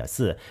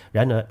 14.4%，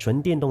 然而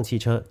纯电动汽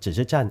车只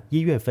是占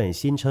1月份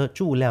新车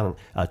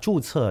注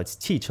册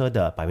汽车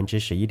的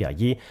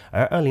 11.1%，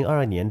 而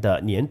2022年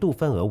的年度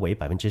份额为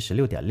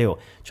 16.6%，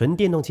 纯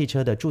电动汽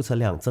车的注册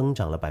量增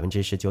长了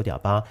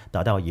 19.8%，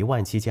 达到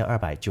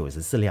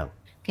17294辆。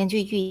根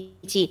据预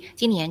计，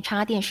今年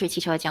插电式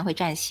汽车将会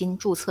占新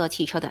注册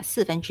汽车的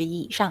1/4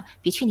以上，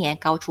比去年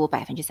高出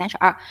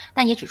 32%，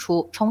 但也指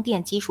出充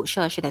电基础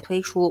设施的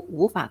推出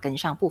无法跟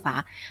上步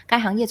伐。该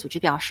行业组织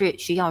表示，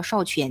需要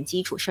授权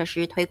基础设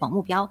施推广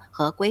目标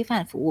和规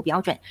范服务标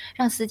准，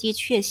让司机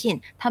确信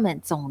他们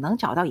总能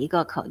找到一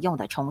个可用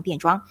的充电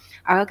桩。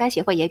而该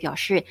协会也表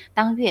示，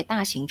当月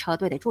大型车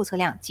队的注册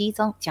量激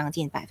增将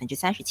近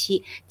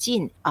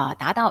 37%，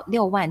 达到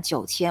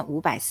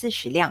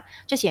69540辆，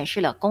这显示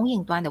了供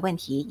应端的问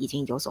题已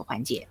经有所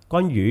缓解。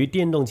关于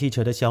电动汽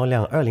车的销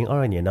量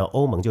，2022年呢，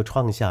欧盟就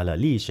创下了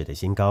历史的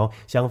新高。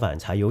相反，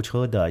柴油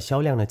车的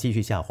销量呢继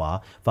续下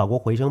滑。法国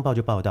回声报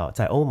就报道，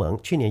在欧盟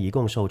去年一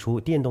共售出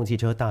电动汽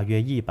车大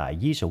约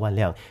110万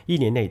辆，1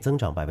年内增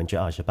长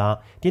 28%。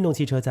电动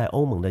汽车在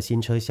欧盟的新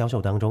车销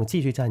售当中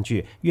继续占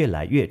据越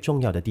来越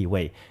重要的地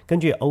位。根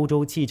据欧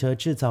洲汽车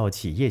制造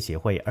企业协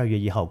会2月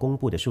1号公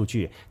布的数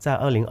据，在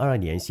2022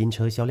年新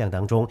车销量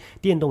当中，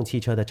电动汽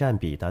车的占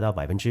比达到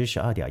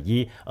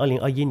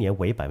 12.1%，2021年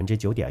为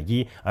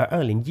 9.1%， 而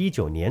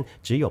2019年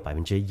只有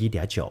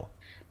 1.9%。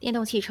电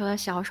动汽车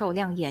销售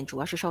亮眼，主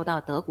要是受到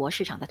德国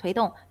市场的推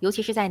动，尤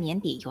其是在年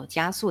底有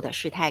加速的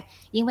事态，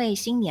因为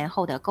新年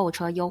后的购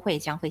车优惠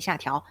将会下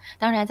调。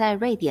当然，在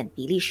瑞典、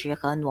比利时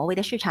和挪威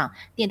的市场，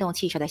电动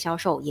汽车的销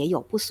售也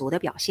有不俗的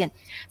表现。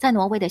在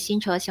挪威的新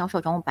车销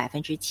售中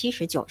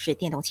，79%是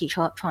电动汽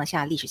车，创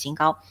下历史新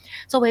高。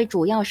作为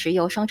主要石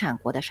油生产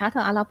国的沙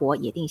特阿拉伯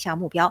也定下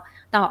目标，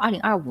到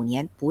2025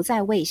年不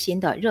再为新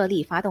的热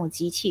力发动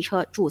机汽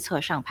车注册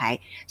上牌。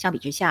相比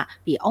之下，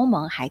比欧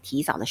盟还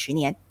提早了10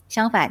年。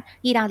相反，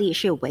意大利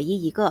是唯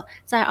一一个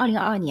在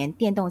2022年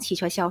电动汽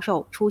车销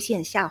售出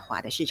现下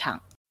滑的市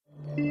场。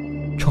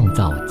创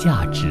造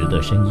价值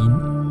的声音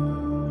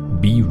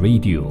 ，B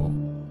Radio。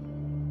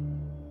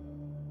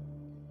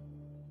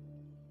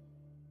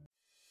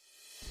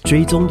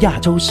追踪亚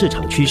洲市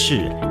场趋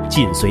势，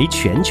紧随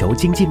全球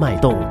经济脉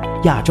动。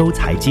亚洲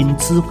财经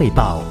资汇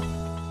报。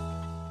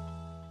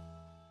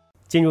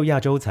进入亚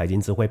洲财经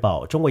资汇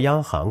报，中国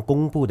央行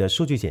公布的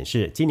数据显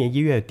示，今年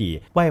1月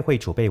底外汇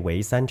储备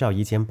为3兆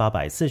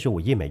1845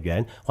亿美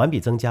元，环比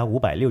增加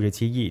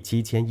567亿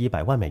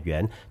7100万美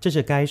元，这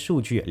是该数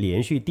据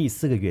连续第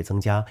4个月增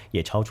加，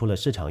也超出了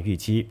市场预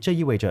期。这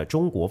意味着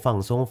中国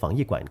放松防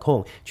疫管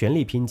控、全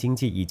力拼经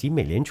济以及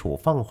美联储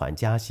放缓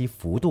加息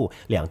幅度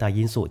两大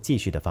因素继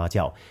续的发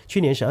酵。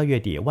去年12月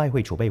底外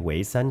汇储备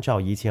为3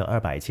兆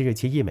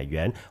1277亿美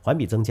元，环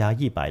比增加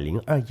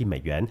102亿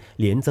美元，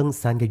连增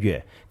3个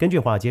月。根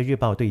据华尔街日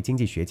报对经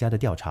济学家的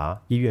调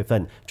查，1月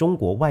份中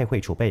国外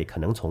汇储备可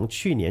能从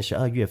去年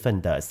12月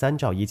份的3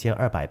兆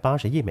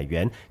1280亿美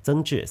元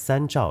增至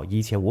3兆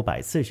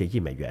1540亿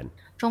美元。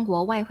中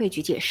国外汇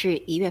局解释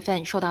，1月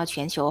份受到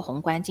全球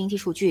宏观经济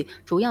数据、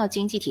主要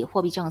经济体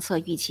货币政策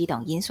预期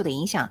等因素的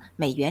影响，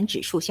美元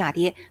指数下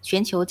跌，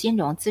全球金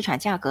融资产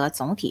价格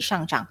总体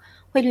上涨。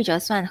汇率折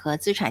算和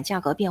资产价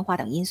格变化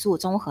等因素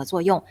综合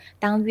作用，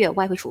当月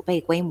外汇储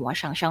备规模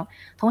上升。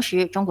同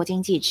时，中国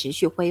经济持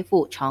续恢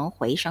复呈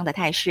回升的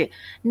态势，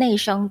内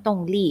生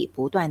动力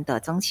不断的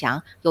增强，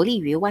有利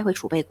于外汇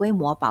储备规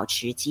模保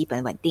持基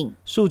本稳定。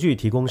数据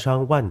提供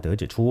商万德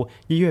指出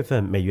，1月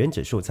份美元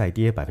指数再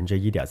跌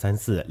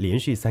 1.34%， 连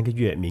续3个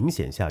月明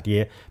显下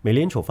跌。美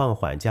联储放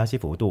缓加息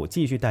幅度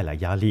继续带来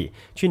压力。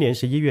去年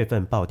11月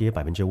份暴跌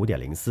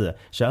 5.04%，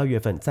 12月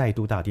份再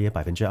度大跌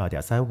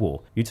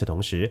 2.35%。与此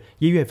同时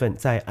，1月份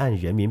在岸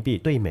人民币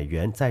对美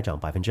元再涨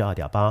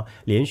 2.8%，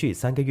 连续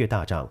3个月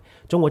大涨。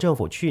中国政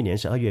府去年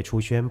12月初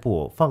宣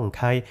布放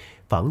开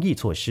防疫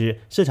措施，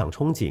市场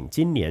憧憬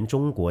今年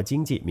中国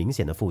经济明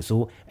显的复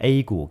苏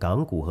 ，A 股、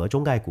港股和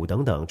中概股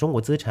等等中国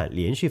资产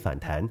连续反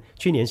弹。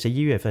去年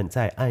11月份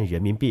在岸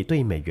人民币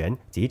对美元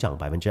急涨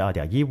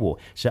 2.15%，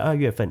 12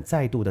月份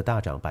再度的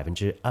大涨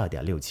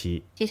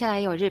 2.67%。接下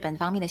来有日本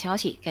方面的消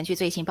息，根据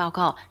最新报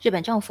告，日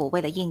本政府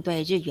为了应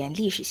对日元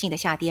历史性的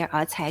下跌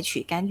而采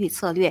取干预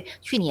策略，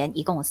去年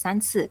一共3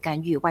次干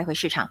预外汇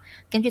市场。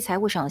根据财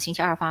务省星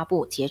期二发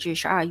布截至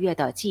12月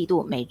的季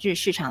度每日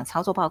市场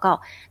操作报告，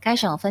该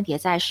省分别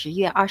在10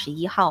月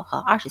21号和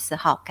24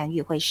号干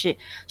预汇市，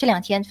这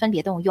2天分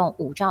别动用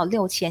5兆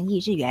6000亿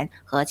日元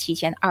和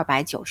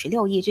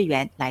7296亿日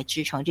元来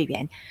支撑日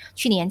元。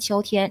去年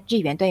秋天，日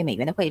元对美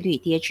元的汇率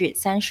跌至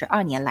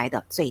32年来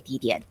的最低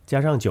点。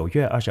加上9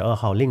月22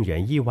号令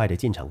人意外的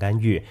进场干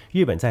预，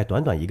日本在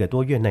短短1个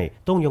多月内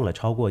动用了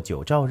超过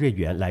9兆日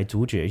元来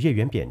阻止日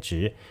元贬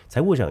值。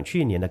财务省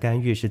去年的干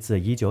预是自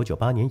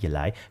1998年以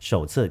来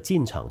首次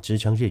进场支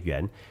撑日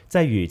元。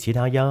在与其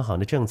他央行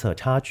的政策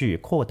差距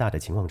扩大的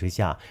情况之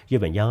下，日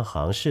本央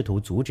行试图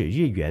阻止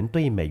日元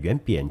对美元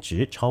贬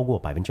值超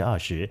过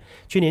 20%。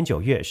 去年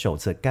9月首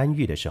次干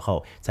预的时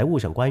候，财务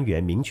省官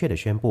员明确地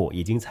宣布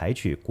已经采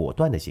取果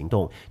断的行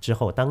动，之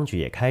后当局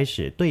也开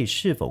始对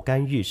是否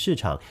干预市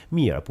场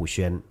秘而不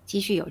宣。继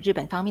续有日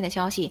本方面的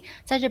消息，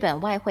在日本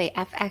外汇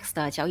FX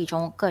的交易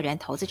中，个人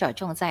投资者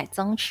正在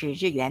增持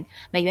日元，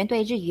美元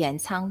对日元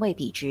仓位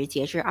比值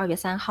截至2月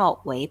3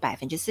号为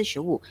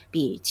 45%，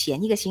 比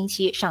前一个星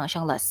期上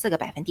升了4个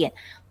百分点。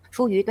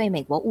出于对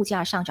美国物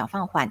价上涨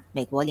放缓、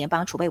美国联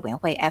邦储备委员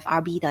会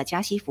FRB 的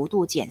加息幅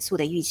度减速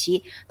的预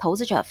期，投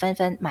资者纷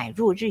纷买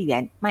入日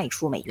元，卖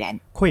出美元。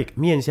Quick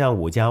面向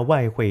5家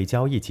外汇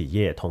交易企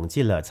业统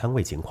计了仓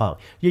位情况，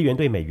日元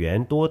对美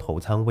元多头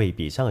仓位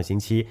比上个星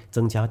期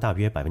增加大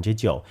约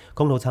 9%，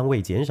 空头仓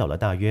位减少了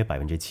大约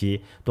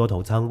 7%， 多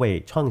头仓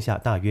位创下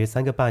大约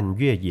3个半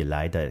月以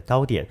来的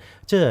高点。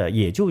这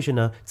也就是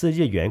自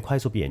日元快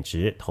速贬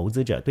值，投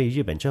资者对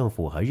日本政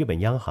府和日本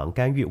央行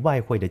干预外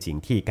汇的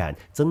警惕感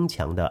增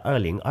强的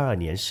2022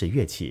年10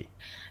月起。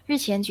日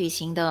前举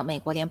行的美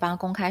国联邦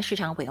公开市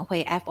场委员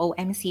会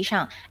FOMC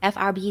上，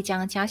 FRB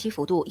将加息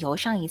幅度由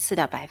上一次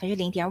的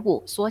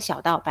 0.5% 缩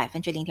小到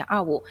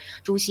 0.25%。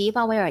 主席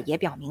鲍威尔也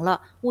表明了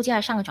物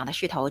价上涨的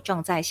势头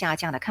正在下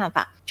降的看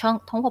法，称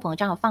通货膨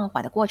胀放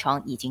缓的过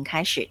程已经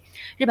开始。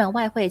日本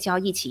外汇交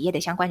易企业的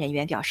相关人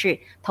员表示，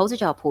投资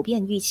者普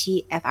遍预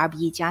期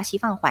FRB 加息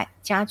放缓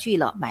加剧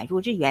了买入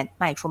日元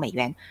卖出美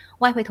元，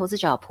外汇投资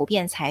者普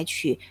遍采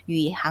取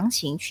与行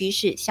情趋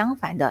势相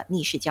反的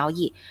逆势交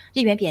易，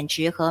日元贬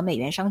值和和美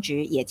元升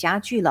值也加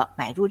剧了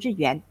买入日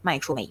元卖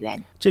出美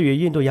元。至于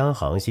印度央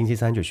行星期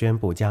三就宣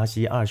布加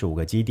息25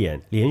个基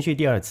点，连续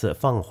第二次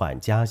放缓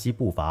加息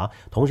步伐，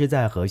同时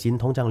在核心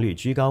通胀率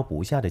居高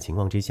不下的情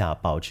况之下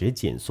保持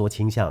紧缩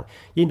倾向。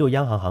印度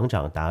央行行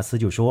长达斯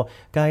就说，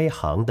该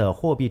行的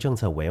货币政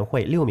策委员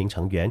会6名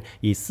成员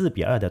以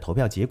4-2的投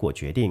票结果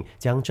决定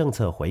将政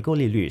策回购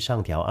利率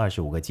上调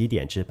25个基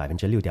点至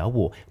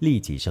 6.5%， 立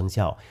即生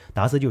效。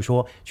达斯就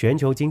说，全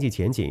球经济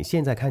前景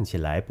现在看起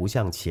来不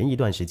像前一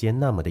段时间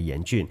那么的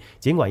严峻，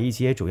尽管一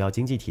些主要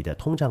经济体的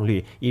通胀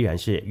率依然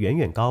是远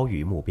远高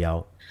于目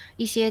标。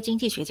一些经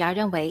济学家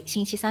认为，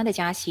星期三的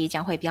加息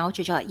将会标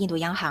志着印度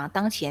央行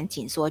当前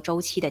紧缩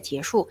周期的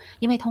结束，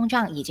因为通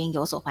胀已经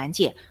有所缓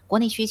解，国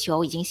内需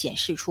求已经显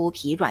示出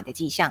疲软的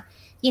迹象。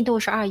印度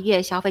12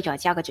月消费者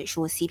价格指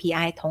数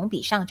CPI 同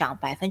比上涨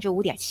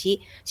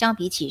 5.7%， 相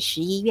比起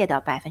11月的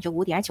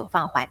 5.9%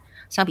 放缓。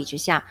相比之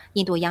下，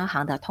印度央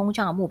行的通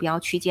胀目标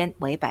区间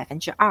为 2%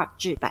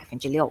 至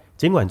 6%。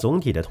 尽管总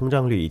体的通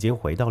胀率已经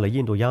回到了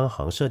印度央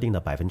行设定的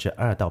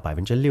 2% 到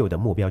 6% 的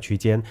目标区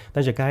间，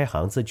但是该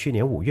行自去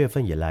年5月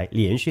份以来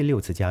连续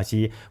6次加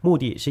息，目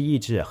的是抑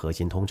制核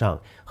心通胀。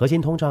核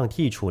心通胀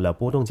剔除了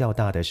波动较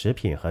大的食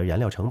品和燃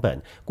料成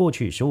本。过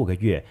去15个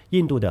月，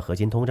印度的核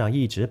心通胀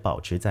一直保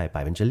持在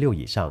 6%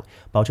 以上。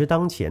保持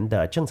当前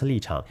的政策立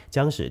场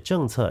将使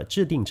政策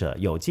制定者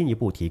有进一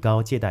步提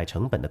高借贷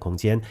成本的空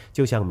间，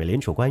就像美联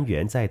储官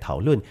员在讨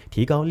论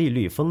提高利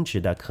率峰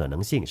值的可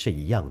能性是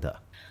一样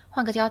的。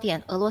换个焦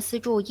点，俄罗斯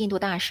驻印度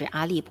大使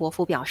阿利波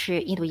夫表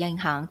示，印度央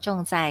行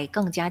正在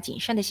更加谨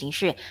慎的行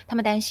事，他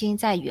们担心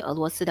在与俄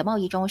罗斯的贸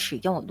易中使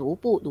用卢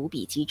布卢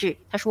比机制。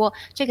他说，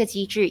这个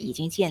机制已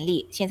经建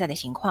立，现在的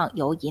情况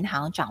由银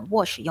行掌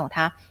握使用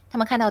它。他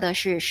们看到的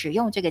是使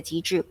用这个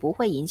机制不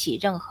会引起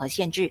任何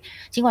限制，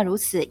尽管如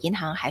此，银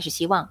行还是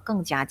希望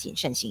更加谨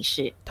慎行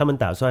事。他们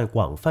打算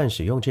广泛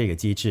使用这个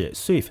机制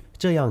SWIFT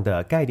这样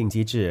的概定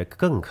机制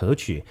更可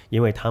取，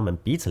因为他们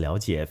彼此了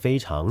解，非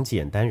常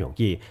简单容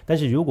易。但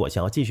是如果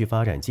想要继续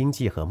发展经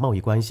济和贸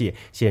易关系，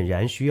显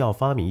然需要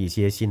发明一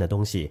些新的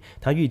东西。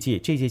他预计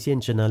这些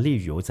限制呢，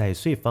例如在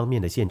SWIFT 方面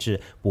的限制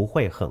不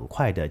会很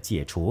快的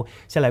解除。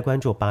下来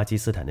关注巴基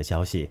斯坦的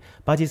消息。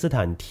巴基斯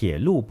坦铁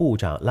路部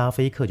长拉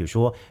菲克就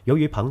说，由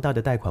于庞大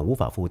的贷款无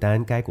法负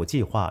担，该国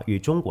计划与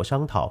中国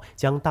商讨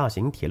将大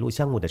型铁路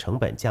项目的成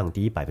本降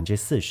低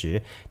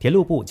 40%。 铁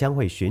路部将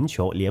会寻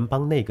求联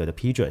邦内阁的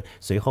批准，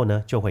随后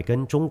呢就会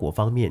跟中国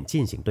方面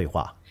进行对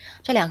话。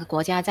这两个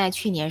国家在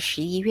去年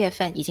11月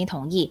份已经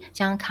同意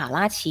将卡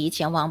拉奇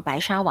前往白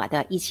沙瓦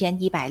的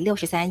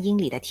1163英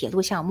里的铁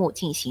路项目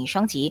进行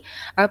升级，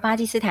而巴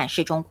基斯坦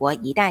是中国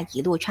一带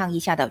一路倡议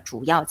下的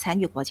主要参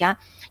与国家，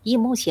以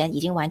目前已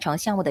经完成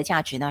项目的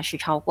价值呢是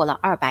超过了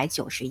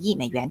290亿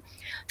美元。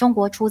中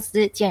国出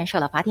资建设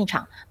了发电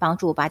厂，帮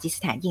助巴基斯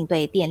坦应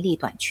对电力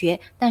短缺，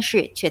但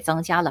是却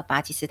增加了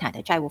巴基斯坦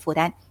的债务负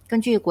担。根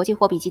据国际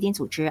货币基金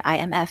组织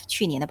IMF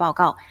去年的报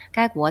告，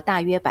该国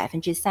大约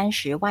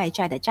 30% 外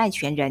债的债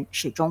权人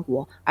是中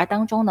国，而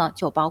当中呢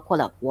就包括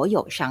了国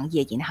有商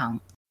业银行。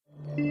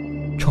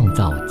创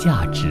造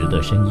价值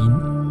的声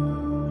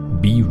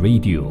音 B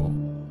Radio。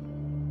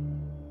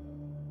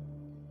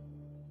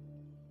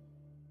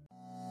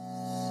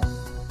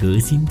 革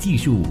新技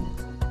术，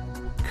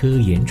科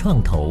研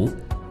创投，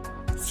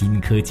新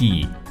科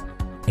技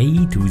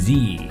A to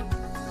Z。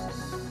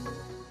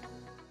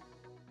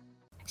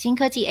新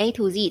科技 A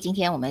to Z， 今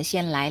天我们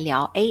先来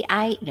聊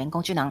AI 人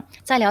工智能。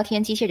在聊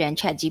天机器人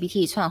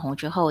ChatGPT 窜红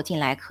之后，近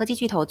来科技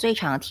巨头最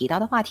常提到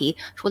的话题，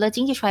除了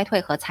经济衰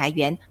退和裁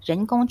员，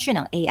人工智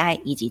能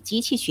AI 以及机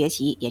器学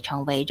习也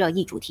成为热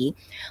议主题。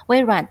微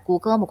软、谷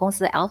歌母公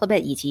司 Alphabet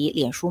以及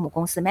脸书母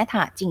公司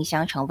Meta 竞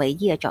相成为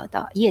业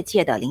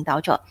界的领导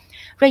者。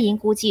瑞银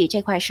估计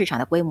这块市场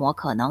的规模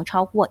可能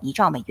超过1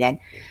兆美元。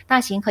大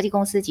型科技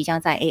公司即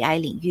将在 AI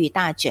领域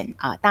大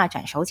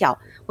展手脚。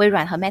微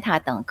软和 Meta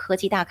等科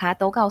技大咖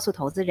都告诉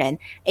投资人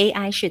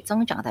AI 是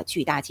增长的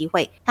巨大机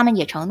会，他们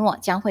也承诺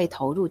将会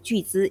投入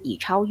巨资以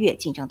超越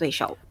竞争对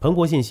手。彭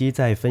博信息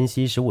在分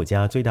析15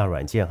家最大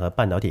软件和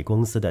半导体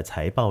公司的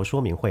财报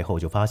说明会后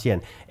就发现，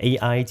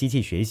 AI 机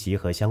器学习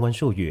和相关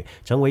术语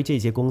成为这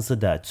些公司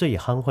的最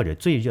夯或者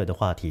最热的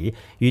话题。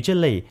与这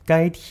类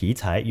该题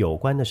材有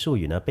关的术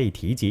语呢，被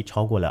提及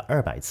超过了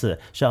200次，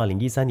是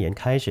2013年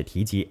开始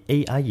提及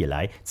AI 以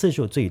来次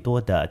数最多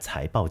的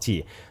财报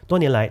季。多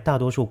年来，大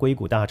多数硅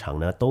谷大厂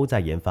呢都在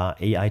研发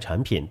AI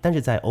产品，但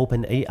是在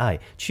OpenAI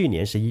去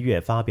年11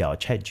月发表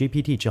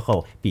ChatGPT 之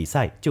后，比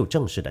赛就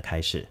正式的开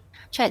始。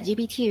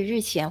ChatGPT 日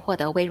前获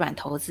得微软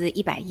投资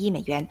100亿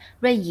美元。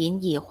瑞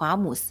银以华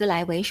姆斯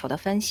莱为首的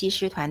分析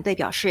师团队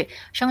表示，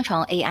生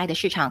成 AI 的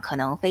市场可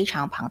能非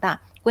常庞大，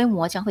规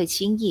模将会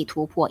轻易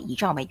突破1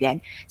兆美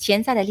元，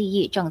潜在的利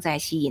益正在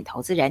吸引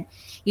投资人。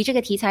与这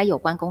个题材有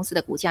关公司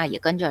的股价也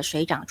跟着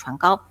水涨船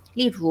高。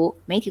例如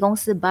媒体公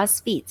司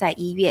BuzzFeed 在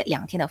1月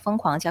2天的疯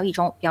狂交易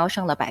中飙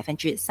升了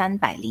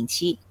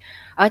 307%，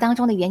 而当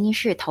中的原因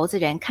是投资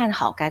人看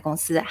好该公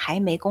司还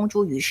没公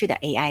诸于世的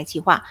AI 计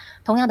划。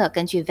同样的，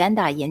根据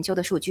Vanda 研究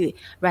的数据，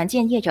软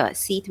件业者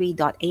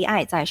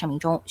C3.AI 在声明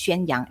中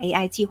宣扬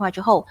AI 计划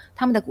之后，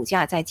他们的股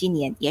价在今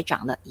年也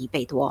涨了1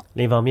倍多。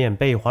另一方面，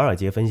被华尔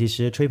街分析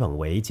师吹捧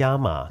为加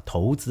码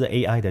投资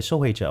AI 的受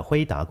惠者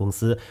辉达公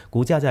司，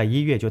股价在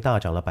1月就大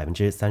涨了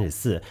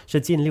 34%， 是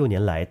近6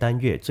年来单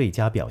月最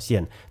佳表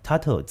现。塔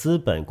特资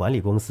本管理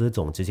公司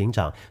总执行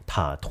长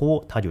塔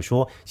托他就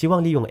说，希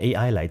望利用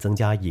AI 来增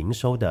加营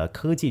收的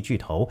科技巨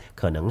头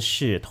可能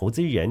是投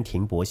资人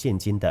停泊现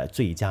金的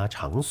最佳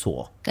场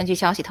所。根据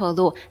消息透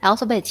露，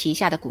 Alphabet 旗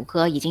下的谷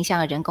歌已经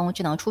向人工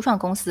智能初创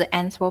公司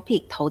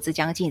Anthropic 投资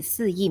将近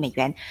4亿美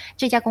元。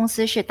这家公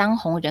司是当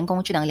红人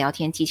工智能聊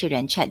天机器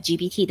人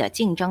ChatGPT 的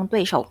竞争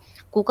对手。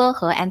谷歌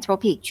和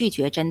Anthropic 拒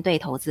绝针对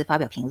投资发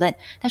表评论，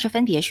但是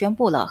分别宣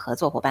布了合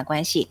作伙伴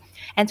关系。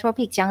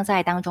Anthropic 将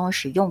在当中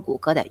使用谷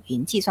歌的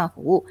云计算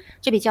服务。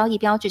这笔交易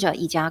标志着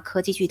一家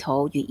科技巨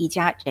头与一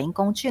家人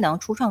工智能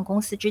初创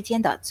公司之间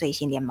的最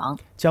新联盟。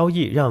交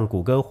易让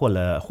谷歌获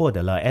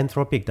得了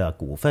Anthropic 的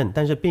股份，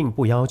但是并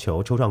不要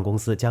求初创公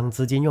司将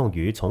资金用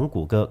于从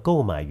谷歌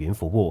购买云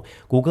服务。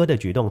谷歌的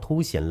举动凸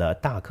显了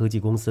大科技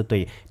公司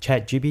对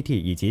ChatGPT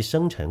以及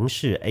生成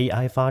式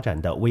AI 发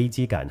展的危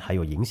机感还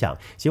有影响，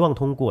希望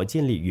通过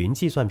建立云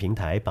计算平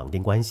台绑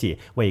定关系，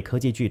为科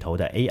技巨头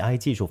的 AI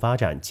技术发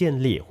展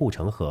建立护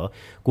城河。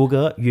谷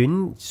歌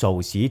云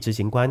首席执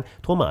行官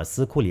托马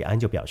斯·库里安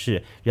就表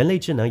示，人类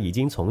智能已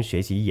经从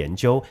学习研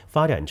究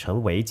发展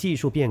成为技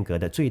术变革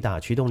的最大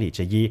驱动力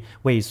之一，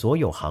为所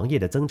有行业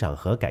的增长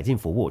和改进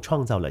服务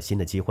创造了新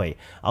的机会。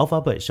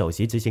Alphabet 首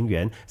席执行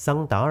员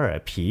桑达尔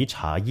·皮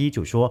查伊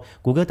就说，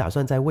谷歌打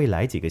算在未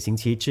来几个星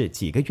期至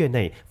几个月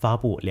内发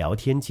布聊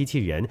天机器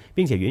人，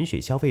并且允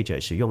许消费者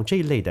使用这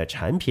一类的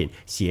产品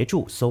协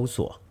助搜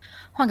索。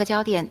换个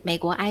焦点，美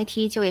国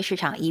IT 就业市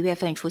场1月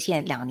份出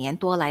现2年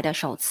多来的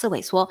首次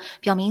萎缩，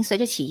表明随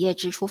着企业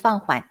支出放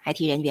缓，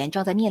 IT 人员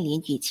正在面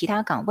临与其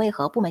他岗位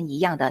和部门一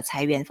样的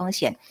裁员风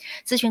险。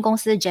咨询公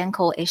司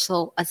Janko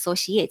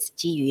Associates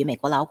基于美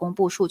国劳工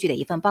部数据的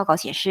一份报告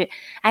显示，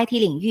 IT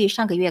领域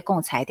上个月共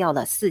裁掉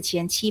了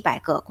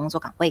4700个工作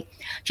岗位。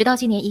直到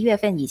今年1月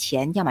份以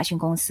前，亚马逊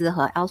公司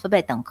和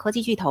Alphabet 等科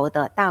技巨头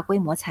的大规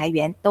模裁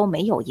员都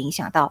没有影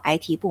响到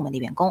IT 部门的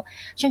员工，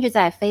甚至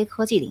在非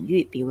科技领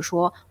域，比如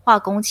说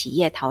化工企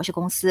业陶氏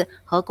公司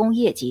和工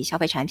业及消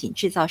费产品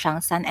制造商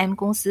 3M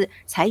公司，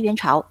裁员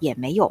潮也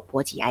没有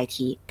波及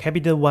IT。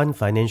 Capital One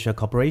Financial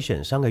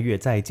Corporation 上个月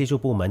在技术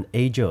部门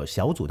Agile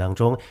小组当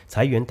中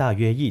裁员大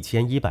约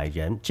1100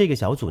人，这个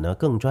小组呢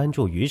更专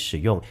注于使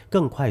用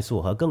更快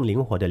速和更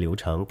灵活的流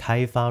程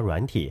开发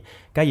软体。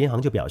该银行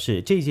就表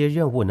示，这些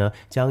任务呢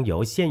将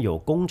由现有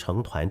工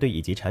程团队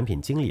以及产品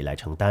经理来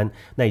承担。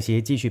那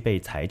些继续被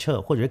裁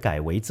撤或者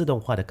改为自动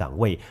化的岗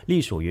位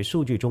隶属于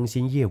数据中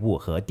心业务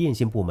和电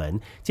信部门。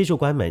技术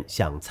官们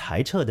想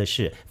裁撤的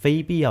是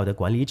非必要的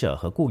管理者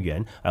和雇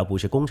员，而不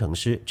是工程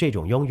师这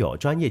种拥有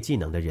专业技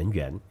能的人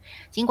员。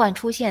尽管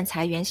出现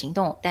裁员行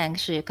动，但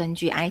是根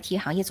据 IT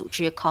行业组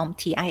织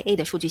CompTIA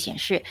的数据显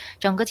示，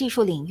整个技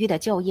术领域的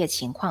就业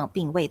情况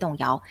并未动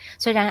摇。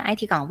虽然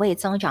IT 岗位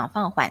增长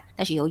放缓，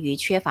但是由于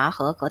缺乏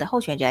合格的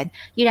候选人，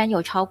依然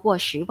有超过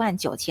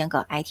109000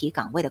个 IT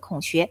岗位的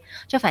空缺。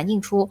这反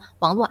映出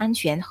网络安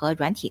全和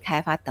软体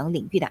开发等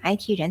领域的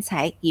IT 人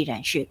才依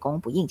然是供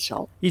不应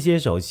求。一些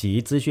首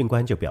席资讯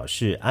官就表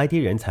示， IT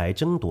人才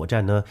争夺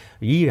战呢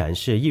依然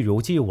是一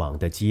如既往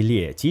的激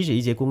烈，即使一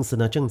些公司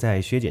呢正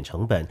在削减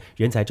成本，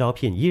人才招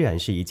聘依然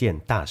是一件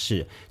大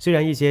事。虽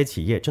然一些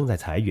企业正在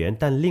裁员，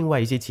但另外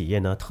一些企业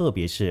呢，特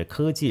别是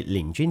科技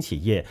领军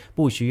企业，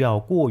不需要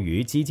过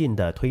于激进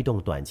的推动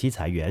短期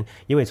裁员，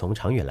因为从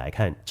长远来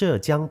看，这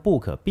将不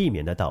可避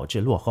免的导致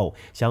落后。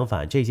相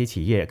反，这些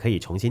企业可以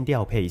重新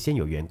调配现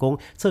有员工，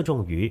侧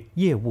重于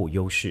业务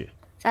优势。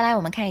再来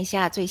我们看一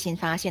下最新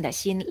发现的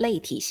新类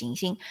体行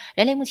星。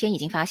人类目前已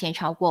经发现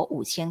超过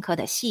5000颗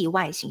的系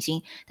外行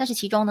星，但是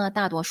其中呢，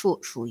大多数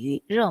属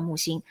于热木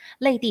星。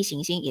类地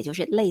行星也就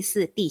是类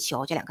似地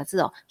球这2个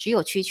字只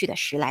有区区的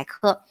10来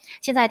颗。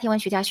现在天文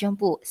学家宣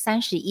布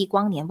，31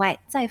光年外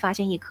再发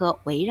现一颗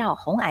围绕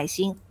红矮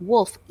星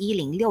Wolf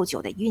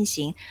 1069的运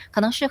行，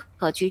可能适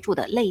合居住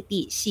的类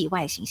地系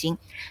外行星。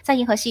在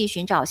银河系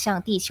寻找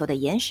像地球的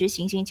岩石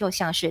行星，就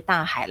像是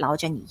大海捞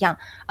针一样，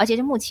而且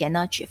目前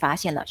呢，只发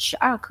现了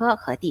12颗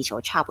和地球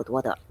差不多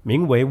的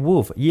名为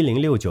Wolf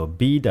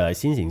 1069b 的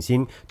新行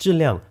星，质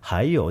量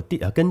还有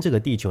跟这个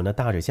地球呢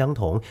大致相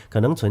同，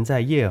可能存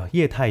在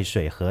液态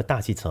水和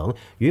大气层。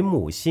与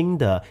母星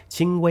的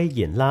轻微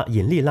引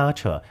力拉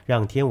扯，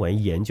让天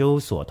文研究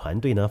所团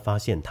队呢发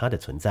现它的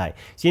存在。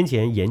先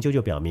前研究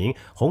就表明，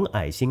红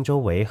矮星周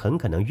围很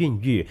可能孕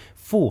育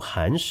富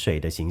含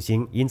水的行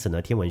星，因此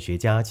呢，天文学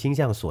家倾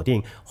向锁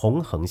定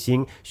红恒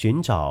星，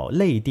寻找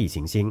类地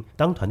行星。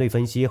当团队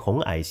分析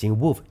红矮星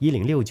Wolf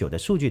 1069的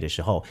数据的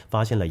时候，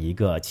发现了一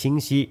个清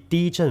晰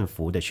低振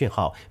幅的讯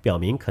号，表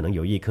明可能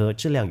有一颗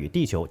质量与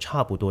地球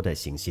差不多的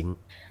行星。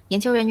研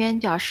究人员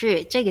表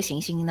示，这个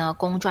行星呢，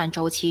公转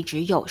周期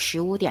只有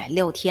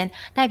 15.6 天，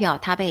代表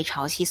它被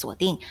潮汐锁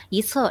定，一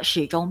侧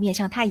始终面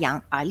向太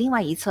阳，而另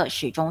外一侧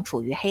始终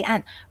处于黑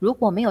暗。如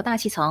果没有大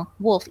气层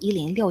Wolf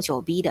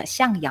 1069b 的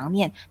向阳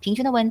面，平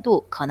均的温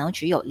度可能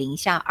只有零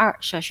下2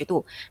摄氏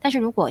度。但是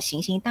如果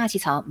行星大气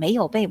层没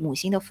有被母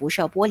星的辐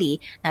射剥离，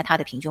那它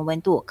的平均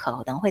温度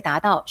可能会达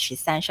到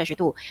13摄氏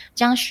度，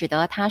将使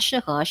得它适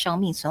合生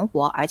命存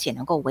活，而且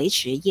能够维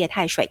持液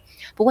态水。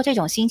不过这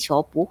种星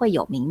球不会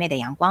有明媚的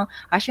阳光，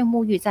而是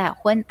沐浴在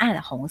昏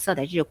暗红色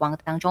的日光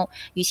当中，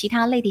与其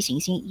他类地行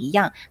星一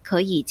样，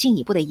可以进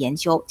一步的研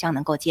究将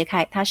能够揭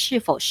开它是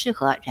否适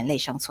合人类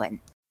生存。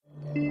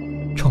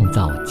创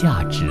造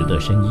价值的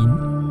声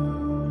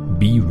音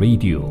 ，B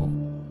Radio。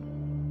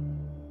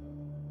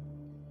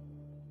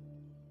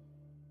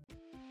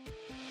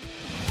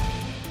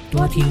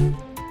多听，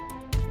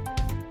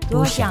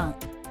多想，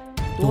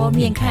多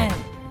面看，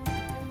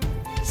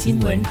新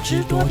闻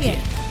知多点。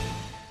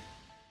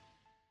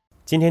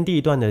今天第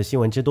一段的新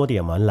闻知多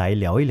点，我们来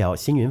聊一聊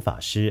星云法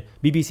师。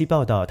BBC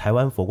报道，台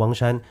湾佛光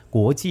山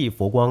国际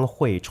佛光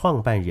会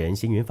创办人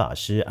星云法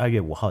师2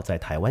月5号在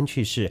台湾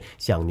去世，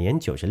享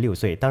年96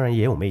岁。当然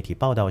也有媒体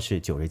报道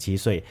是97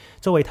岁。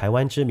作为台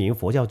湾知名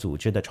佛教组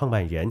织的创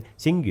办人，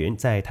星云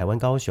在台湾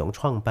高雄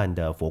创办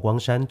的佛光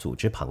山组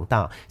织庞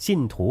大，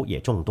信徒也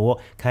众多，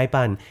开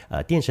办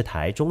电视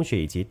台、中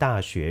学以及大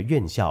学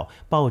院校、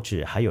报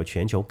纸，还有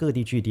全球各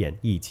地据点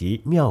以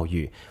及庙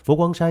宇。佛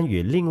光山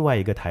与另外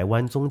一个台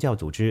湾宗教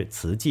组织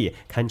慈济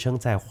堪称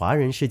在华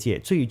人世界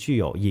最具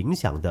有影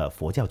响的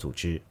佛教组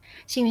织。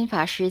星云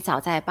法师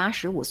早在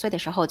85岁的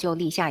时候就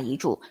立下遗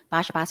嘱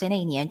，88岁那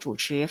一年主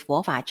持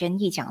佛法真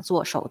义讲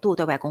座首度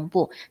对外公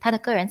布，他的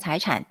个人财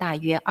产大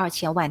约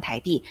2000万台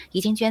币，已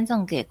经捐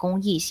赠给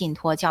公益信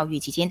托教育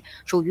基金，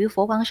属于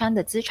佛光山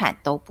的资产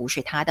都不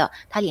是他的，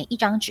他连一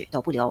张纸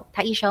都不留，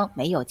他一生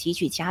没有积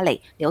聚家累，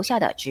留下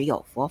的只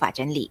有佛法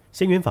真理。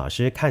星云法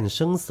师看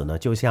生死呢，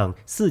就像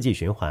四季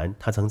循环，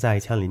他曾在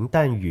枪林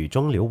弹雨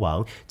中流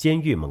亡，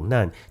监狱蒙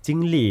难，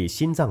经历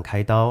心脏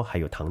开刀，还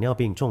有糖尿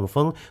病、中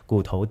风、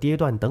骨头跌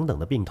断等等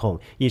的病痛，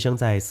一生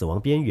在死亡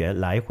边缘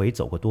来回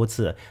走过多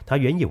次。他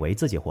原以为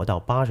自己活到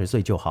80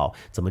岁就好，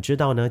怎么知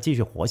道呢？继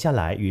续活下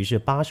来，于是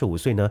85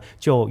岁呢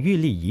就预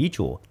立遗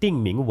嘱，定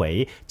名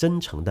为真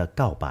诚的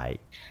告白。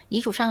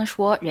遗嘱上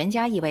说，人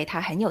家以为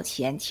他很有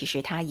钱，其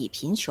实他以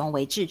贫穷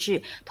为志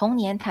志，童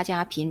年他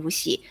家贫如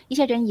洗，一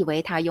些人以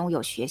为他拥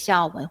有学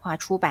校、文化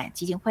出版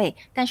基金会，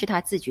但是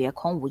他自觉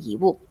空无一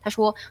物。他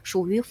说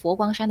属于佛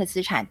光山的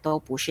资产都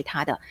不是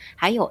他的，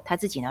还有他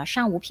自己呢，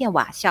上无片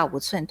瓦，下无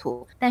寸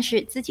土，但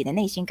是自己的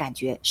内心感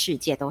觉世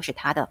界都是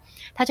他的。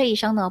他这一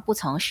生呢，不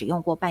曾使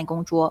用过办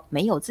公桌，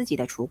没有自己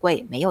的橱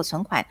柜，没有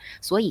存款，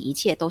所以一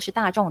切都是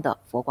大众的，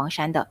佛光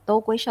山的，都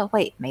归社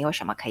会，没有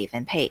什么可以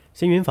分配。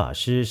星云法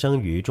师生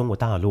于中国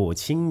大陆，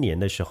青年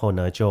的时候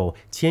呢就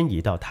迁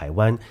移到台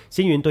湾。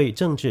星云对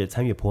政治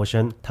参与颇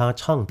深，他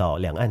倡导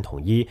两岸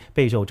统一，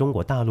备受中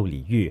国大陆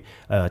礼遇。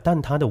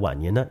但他的晚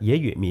年呢，也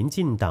与民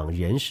进党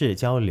人士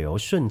交流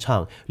顺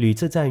畅，屡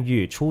次赞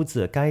誉出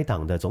自该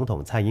党的总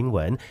统蔡英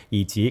文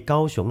以及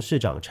高雄市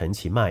长陈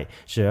其迈。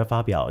时而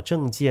发表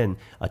政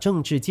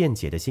治见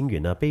解的星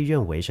云呢，被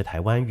认为是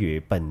台湾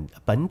与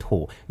本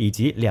土以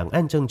及两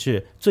岸政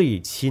治最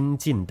亲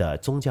近的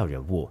宗教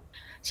人物。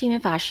星云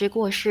法师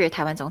过世，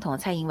台湾总统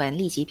蔡英文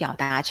立即表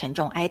达沉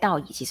重哀悼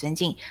以及尊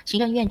敬。行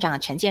政院长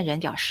陈建仁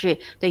表示，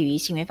对于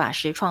星云法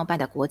师创办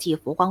的国际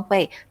佛光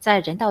会在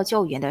人道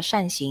救援的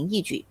善行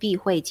义举，必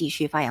会继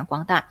续发扬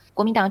光大。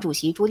国民党主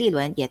席朱立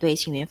伦也对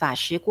星云法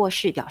师过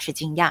世表示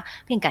惊讶，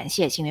并感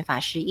谢星云法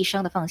师一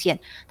生的奉献。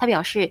他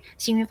表示，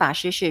星云法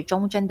师是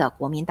忠贞的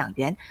国民党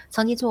员，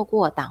曾经做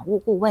过党务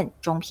顾问、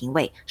中评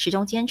委，始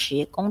终坚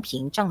持公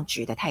平正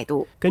直的态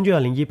度。根据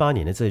2018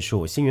年的自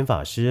述，星云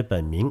法师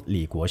本名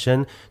李国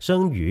生，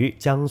生于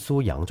江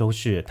苏扬州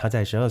市。他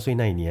在12岁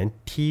那一年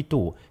剃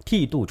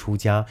度出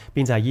家，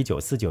并在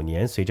1949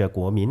年随着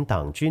国民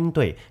党军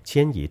队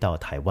迁移到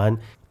台湾。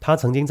他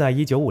曾经在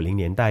1950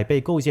年代被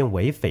构陷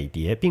为匪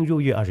谍，并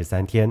入狱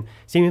23天。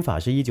星云法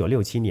师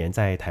1967年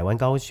在台湾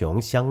高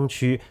雄乡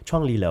区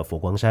创立了佛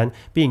光山，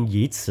并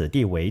以此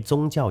地为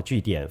宗教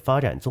据点，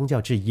发展宗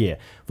教事业。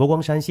佛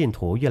光山信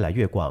徒越来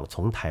越广，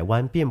从台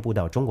湾遍布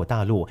到中国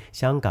大陆、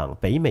香港、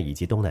北美以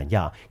及东南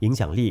亚，影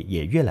响力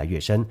也越来越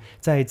深。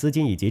在资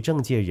金以及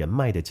政界人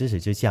脉的支持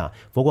之下，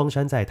佛光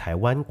山在台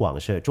湾广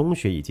设中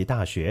学以及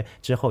大学，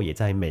之后也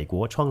在美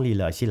国创立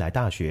了西来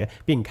大学，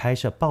并开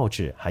设报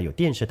纸还有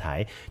电视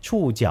台。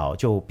触角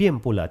就遍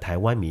布了台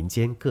湾民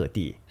间各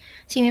地。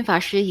星云法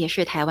师也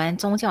是台湾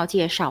宗教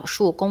界少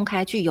数公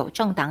开具有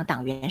政党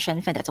党员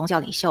身份的宗教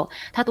领袖，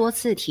他多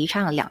次提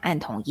倡两岸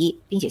统一，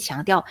并且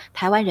强调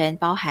台湾人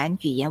包含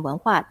语言文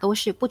化都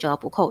是不折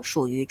不扣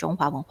属于中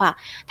华文化。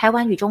台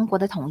湾与中国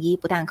的统一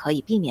不但可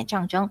以避免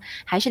战争，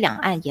还是两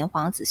岸炎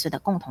黄子孙的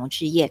共同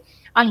志业。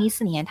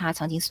2014年，他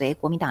曾经随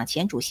国民党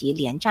前主席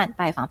连战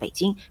拜访北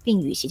京，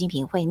并与习近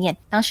平会面。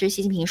当时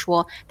习近平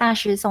说，大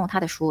师送他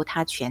的书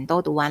他全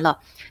都读完了。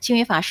星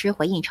云法师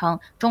回应称，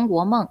中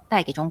国梦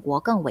带给中国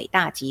更伟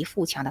大及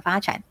富强的发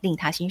展，令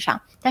他欣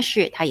赏。但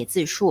是他也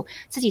自述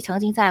自己曾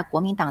经在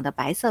国民党的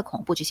白色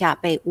恐怖之下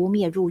被污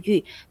蔑入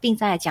狱，并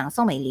在蒋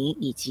宋美龄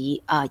以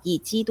及以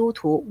基督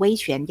徒威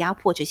权压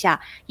迫之下，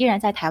依然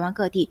在台湾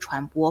各地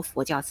传播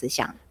佛教思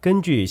想。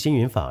根据星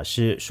云法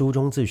师书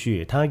中自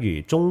叙，他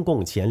与中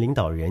共前领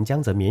导人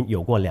江泽民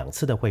有过2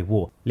次的会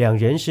晤，两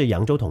人是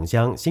扬州同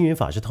乡。星云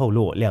法师透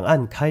露，两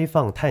岸开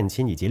放探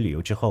亲以及旅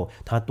游之后，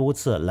他多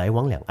次来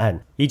往两岸。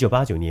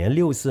1989年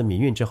6四民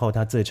运之后，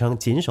他自称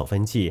谨守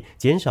分际，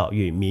减少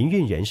与民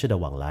运人士的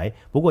往来。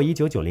不过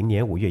1990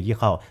年5月1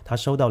号，他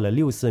收到了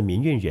6四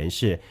民运人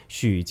士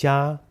许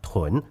家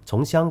屯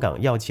从香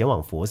港要前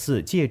往佛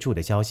寺借住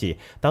的消息。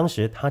当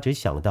时他只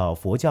想到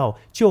佛教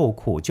救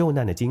苦救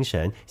难的精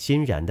神，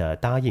欣然的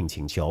答应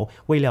请求。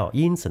未料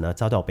因此呢，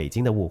遭到北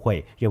京的误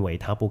会，认为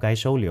他不该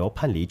收留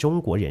叛离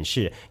中国人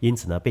士，因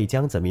此呢，被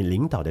江泽民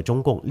领导的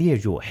中共列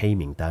入黑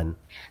名单。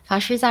法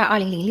师在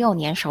2006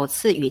年首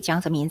次与江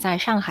泽民在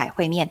上海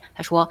会面，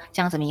他说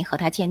江泽民和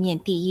他见面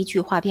第一句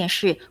话便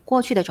是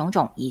过去的种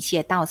种一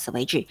切到此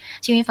为止。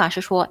星云法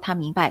师说他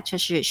明白这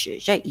是使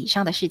这以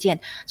上的事件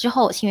之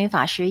后，星云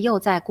法师又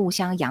在故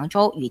乡扬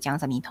州与江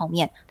泽民碰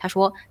面，他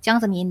说江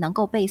泽民能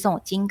够背诵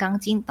《金刚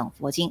经》等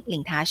佛经，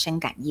令他深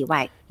感意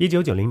外。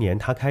1990年，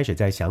他开始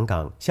在香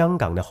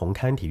港的红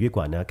磡体育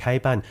馆呢开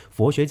办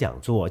佛学讲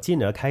座，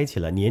进而开启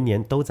了年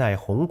年都在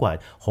红馆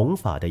弘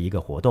法的一个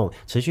活动，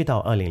持续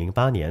到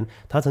2008年。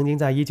他曾经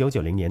在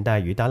1990年代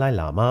与达赖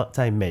喇嘛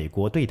在美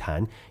国对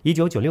谈。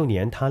1996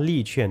年，他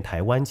力劝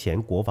台湾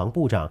前国防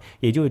部长，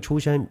也就是出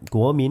身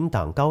国民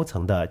党高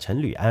层的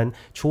陈履安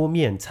出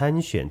面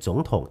参选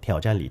总统，挑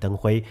战李登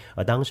辉。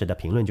而当时的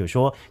评论就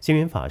说，星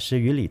云法师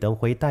与李登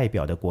辉代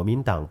表的国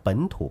民党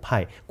本土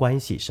派关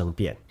系生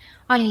变。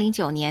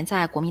2009年，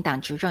在国民党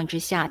执政之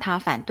下，他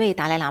反对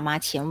达赖喇嘛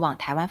前往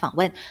台湾访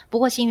问。不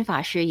过星云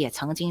法师也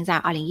曾经在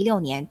2016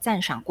年赞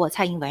赏过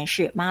蔡英文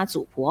是妈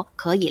祖婆，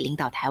可以领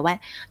导台湾，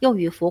又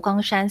与佛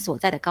光山所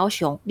在的高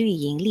雄绿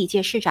营历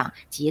届市长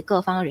及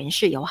各方人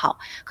士友好，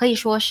可以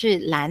说是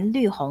蓝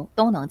绿红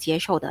都能接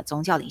受的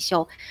宗教领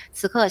袖。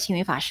此刻星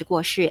云法师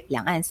过世，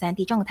两岸3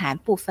地政坛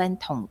不分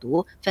统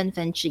独，纷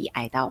纷致以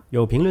哀悼。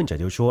有评论者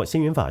就说，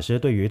星云法师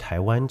对于台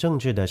湾政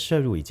治的涉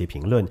入以及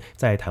评论，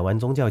在台湾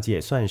宗教界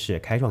算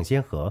是开创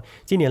先河。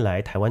近年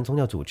来，台湾宗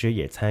教组织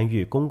也参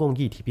与公共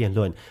议题辩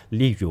论，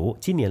例如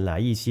近年来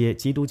一些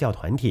基督教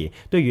团体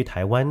对于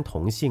台湾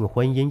同性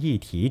婚姻议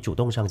题主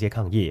动上街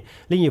抗议。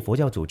另一佛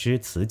教组织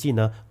慈济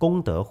呢，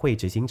功德会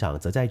执行长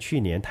则在去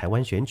年台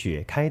湾选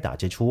举开打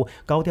之初，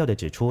高调地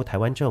指出台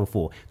湾政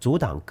府阻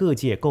挡各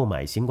界购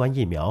买新冠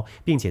疫苗，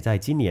并且在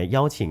今年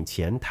邀请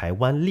前台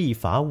湾立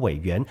法委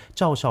员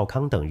赵少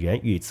康等人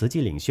与慈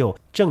济领袖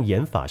证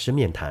严法师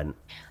面谈。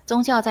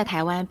宗教在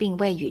台湾并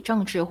未与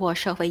政治或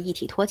社会议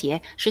题脱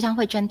节，时常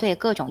会针对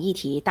各种议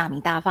题大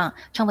鸣大放，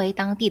成为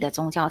当地的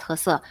宗教特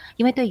色。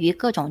因为对于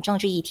各种政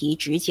治议题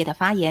直接的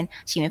发言，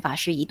星云法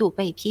师一度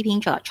被批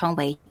评者称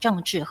为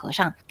政治和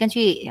尚。根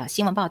据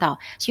新闻报道，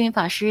星云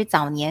法师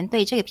早年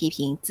对这个批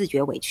评自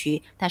觉委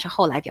屈，但是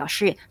后来表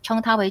示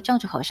称他为政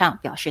治和尚，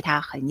表示他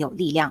很有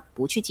力量，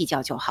不去计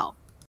较就好。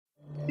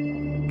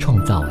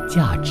创造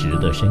价值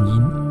的声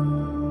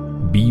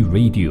音 ，B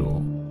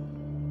Radio。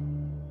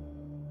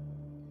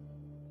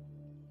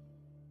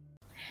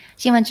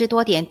新闻之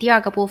多点第2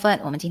个部分，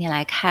我们今天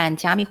来看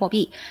加密货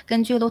币。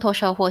根据路透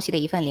社获悉的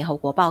一份联合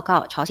国报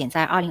告，朝鲜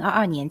在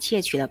2022年窃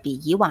取了比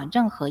以往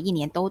任何一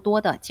年都多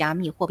的加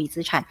密货币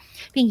资产，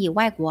并以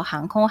外国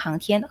航空航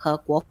天和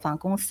国防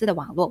公司的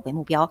网络为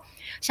目标。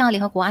向联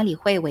合国安理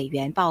会委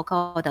员报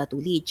告的独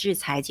立制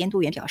裁监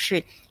督员表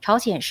示，朝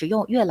鲜使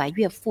用越来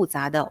越复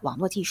杂的网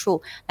络技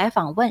术来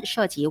访问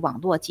涉及网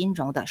络金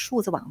融的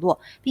数字网络，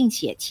并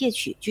且窃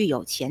取具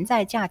有潜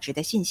在价值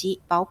的信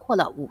息，包括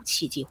了武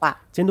器计划。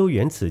监督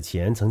员此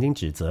前曾经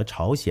指责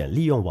朝鲜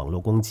利用网络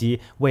攻击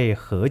为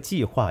核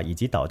计划以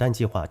及导弹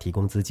计划提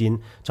供资金。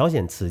朝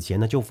鲜此前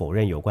呢就否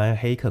认有关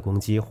黑客攻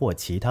击或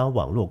其他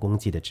网络攻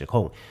击的指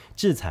控。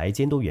制裁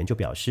监督员就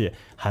表示，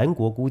韩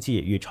国估计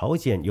与朝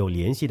鲜有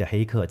联系的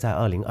黑客在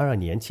2022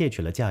年窃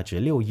取了价值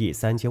6亿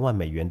3千万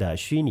美元的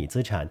虚拟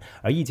资产，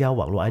而一家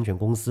网络安全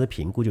公司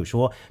评估就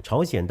说，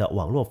朝鲜的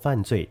网络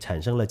犯罪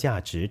产生了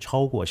价值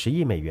超过10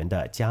亿美元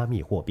的加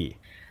密货币。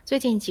最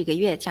近几个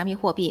月，加密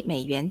货币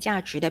美元价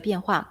值的变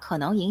化可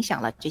能影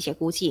响了这些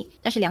估计，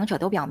但是两者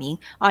都表明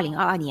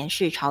2022年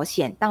是朝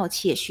鲜盗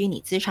窃虚拟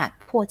资产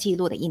破纪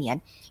录的一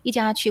年。一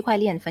家区块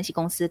链分析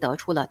公司得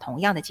出了同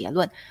样的结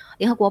论。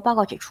联合国报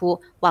告指出，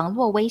网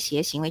络威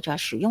胁行为者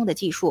使用的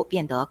技术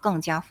变得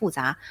更加复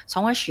杂，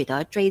从而使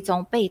得追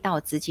踪被盗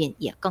资金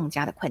也更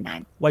加的困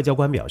难。外交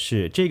官表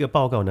示，这个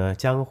报告呢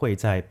将会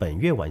在本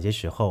月晚些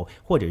时候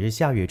或者是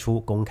下月初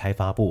公开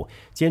发布。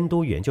监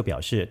督员就表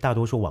示，大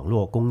多数网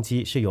络攻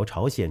击是由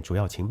朝鲜主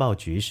要情报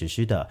局实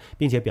施的，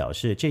并且表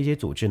示这些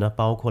组织呢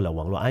包括了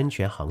网络安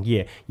全行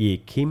业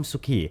以 Kim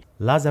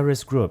Suki、Lazarus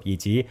Group 以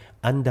及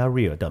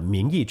Andareal 的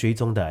名义追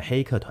踪的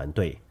黑客团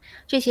队。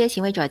这些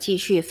行为者继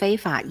续非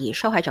法以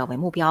受害者为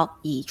目标，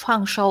以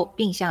创收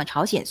并向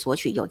朝鲜索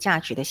取有价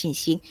值的信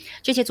息。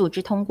这些组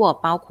织通过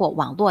包括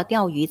网络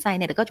钓鱼在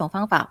内的各种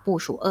方法部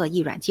署恶意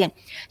软件。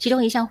其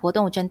中一项活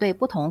动针对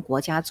不同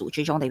国家组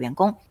织中的员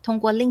工，通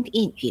过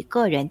LinkedIn 与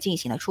个人进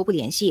行了初步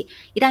联系。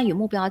一旦与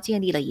目标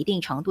建立了一定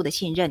程度的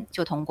信任，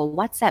就通过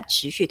WhatsApp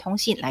持续通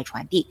信来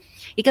传递。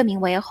一个名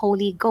为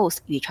Holy Ghost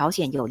与朝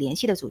鲜有联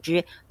系的组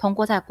织，通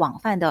过在广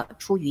泛的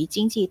出于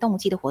经济动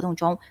机的活动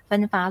中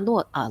分发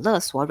勒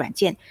索软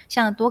件，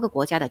向多个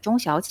国家的中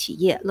小企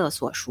业勒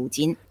索赎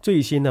金。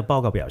最新的报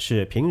告表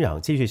示，平壤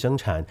继续生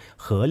产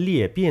核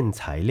裂变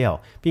材料，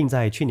并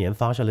在去年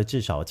发射了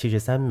至少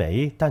73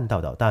枚弹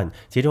道导弹，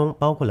其中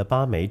包括了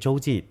8枚洲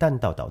际弹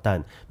道导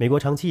弹。美国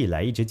长期以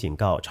来一直警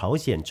告朝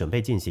鲜准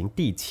备进行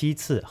第7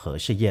次核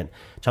试验。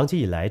长期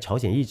以来，朝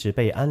鲜一直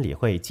被安理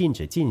会禁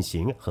止进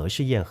行核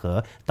试验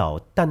和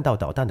弹道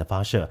导弹的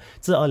发射。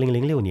自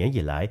2006年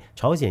以来，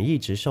朝鲜一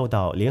直受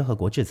到联合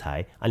国制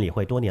裁。安理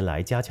会多年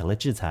来加强了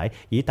制裁，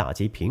以打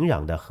击平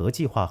壤的核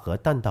计划和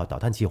弹道导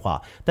弹计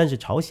划，但是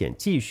朝鲜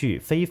继续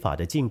非法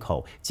的进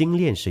口精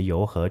炼石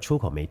油和出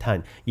口煤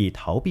炭，以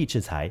逃避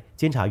制裁。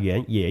监察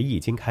员也已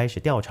经开始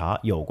调查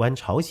有关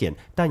朝鲜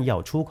弹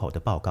药出口的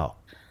报告。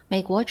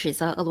美国指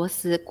责俄罗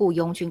斯雇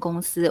佣军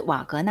公司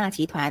瓦格纳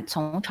集团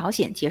从朝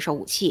鲜接受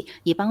武器，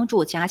以帮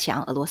助加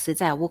强俄罗斯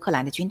在乌克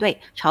兰的军队。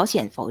朝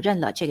鲜否认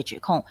了这个指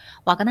控。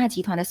瓦格纳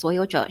集团的所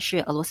有者是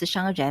俄罗斯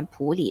商人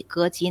普里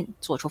戈金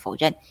作出否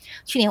认。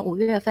去年5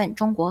月份，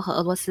中国和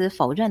俄罗斯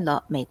否认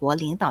了美国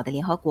领导的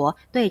联合国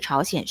对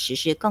朝鲜实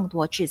施更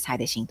多制裁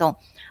的行动，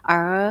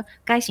而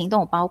该行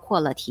动包括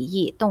了提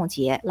议冻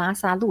结拉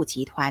萨路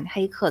集团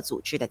黑客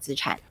组织的资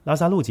产。拉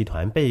萨路集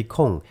团被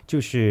控就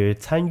是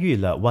参与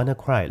了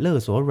WannaCry勒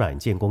索软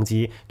件攻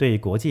击，对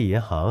国际银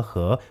行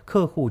和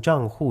客户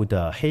账户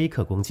的黑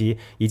客攻击，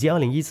以及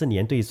2014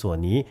年对索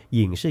尼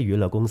影视娱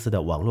乐公司的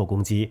网络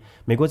攻击。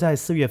美国在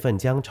4月份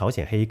将朝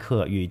鲜黑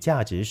客与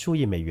价值数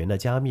亿美元的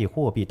加密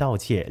货币盗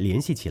窃联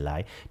系起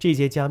来，这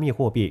些加密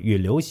货币与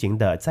流行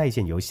的在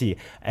线游戏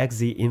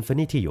Axie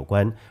Infinity 有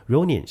关。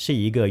Ronin 是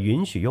一个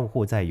允许用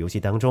户在游戏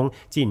当中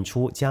进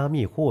出加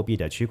密货币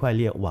的区块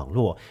链网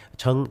络，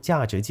称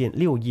价值近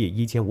6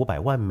亿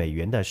1500万美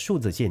元的数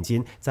字现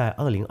金在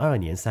2022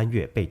年3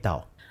月被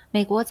盗。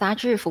美国杂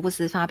志福布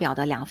斯发表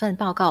的2份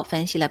报告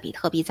分析了比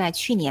特币在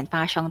去年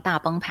发生大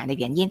崩盘的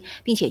原因，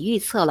并且预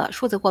测了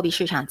数字货币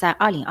市场在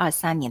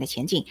2023年的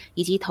前景，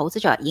以及投资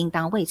者应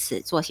当为此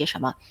做些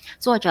什么。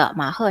作者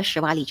马赫什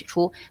瓦里指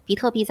出，比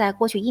特币在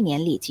过去1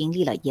年里经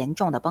历了严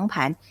重的崩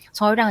盘，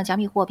从而让加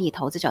密货币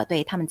投资者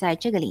对他们在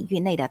这个领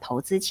域内的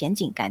投资前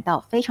景感到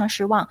非常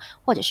失望，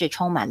或者是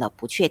充满了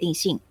不确定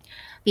性。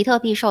比特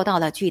币受到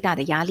了巨大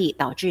的压力，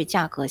导致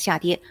价格下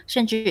跌，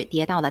甚至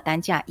跌到了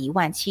单价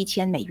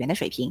17000美元的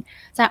水平。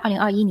在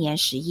2021年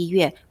11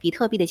月，比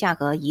特币的价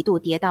格一度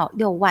达到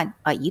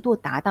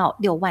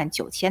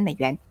69000美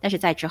元，但是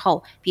在之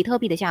后，比特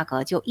币的价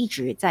格就一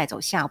直在走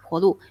下坡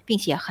路，并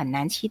且很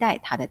难期待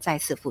它的再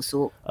次复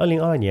苏。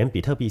2022年比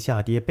特币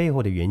下跌背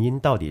后的原因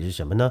到底是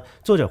什么呢？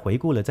作者回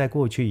顾了在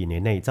过去1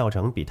年内造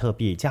成比特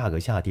币价格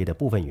下跌的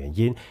部分原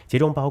因，其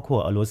中包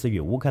括俄罗斯与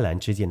乌克兰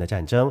之间的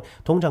战争、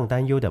通胀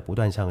担忧的不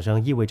断上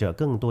升意味着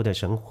更多的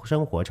生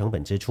活成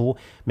本支出，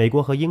美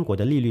国和英国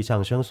的利率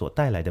上升所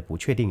带来的不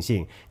确定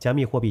性，加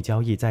密货币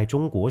交易在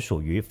中国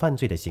属于犯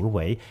罪的行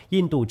为，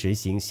印度执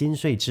行新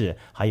税制，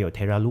还有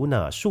Terra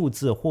Luna 数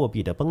字货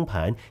币的崩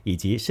盘，以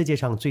及世界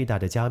上最大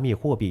的加密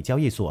货币交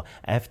易所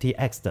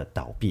FTX 的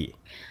倒闭。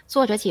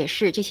作者解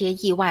释，这些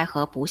意外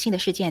和不幸的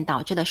事件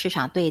导致了市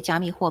场对加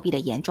密货币的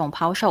严重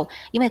抛售，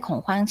因为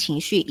恐慌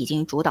情绪已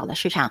经主导了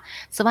市场。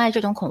此外，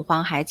这种恐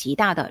慌还极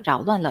大地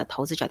扰乱了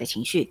投资者的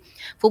情绪。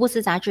福布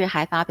斯杂志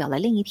还发表了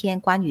另一篇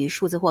关于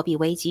数字货币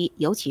危机，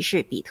尤其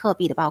是比特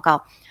币的报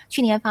告。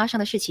去年发生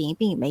的事情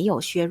并没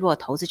有削弱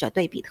投资者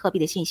对比特币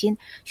的信心，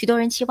许多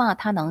人期望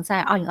它能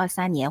在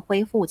2023年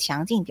恢复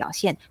强劲表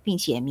现，并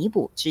且弥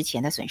补之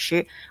前的损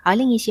失，而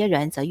另一些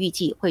人则预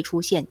计会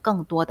出现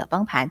更多的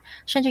崩盘，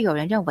甚至有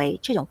人认为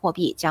这种货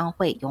币将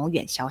会永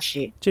远消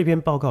失。这篇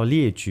报告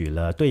列举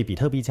了对比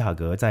特币价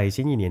格在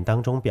新1年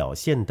当中表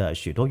现的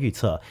许多预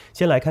测。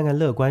先来看看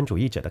乐观主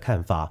义者的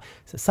看法。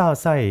萨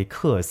塞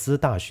克斯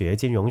大学学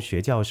金融学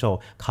教授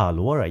卡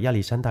罗尔·亚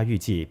历山大预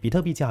计，比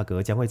特币价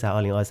格将会在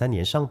2023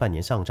年上半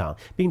年上涨，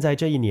并在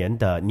这一年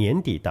的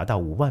年底达到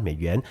5万美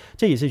元，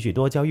这也是许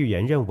多交易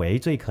员认为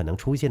最可能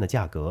出现的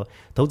价格。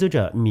投资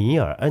者米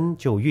尔恩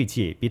就预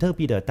计，比特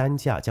币的单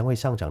价将会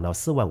上涨到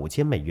4万5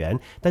千美元，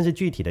但是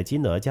具体的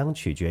金额将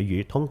取决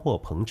于通货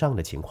膨胀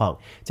的情况。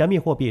加密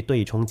货币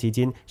对冲基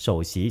金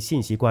首席信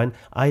息官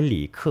埃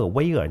里克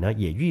威尔呢，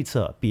也预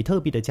测比特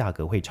币的价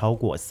格会超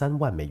过3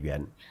万美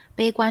元。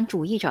悲观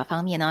主义者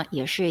方面呢，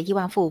也是亿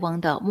万富翁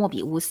的莫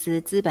比乌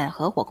斯资本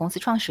合伙公司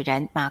创始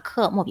人马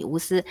克·莫比乌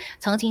斯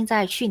曾经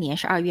在去年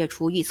12月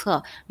初预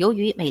测，由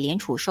于美联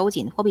储收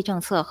紧货币政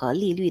策和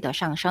利率的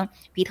上升，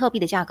比特币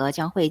的价格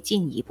将会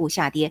进一步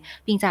下跌，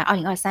并在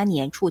2023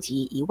年触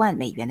及1万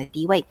美元的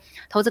低位。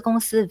投资公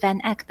司 Van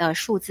Eck 的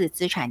数字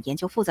资产研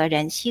究负责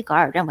人西格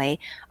尔认为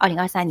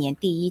，2023年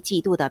第一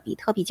季度的比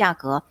特币价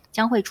格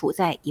将会处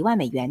在1万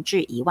美元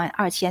至1万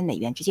2000美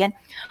元之间，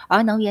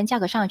而能源价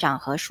格上涨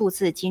和数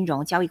字金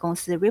融交易公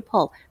司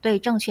Ripple 对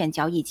证券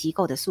交易机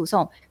构的诉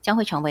讼将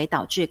会成为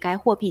导致该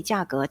货币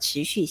价格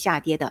持续下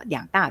跌的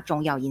2大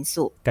重要因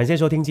素。感谢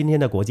收听今天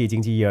的国际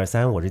经济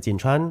123，我是晋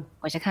川，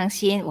我是康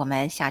欣，我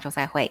们下周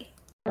再会。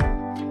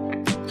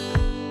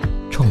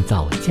创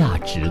造价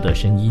值的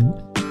声音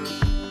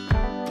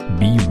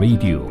B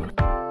Radio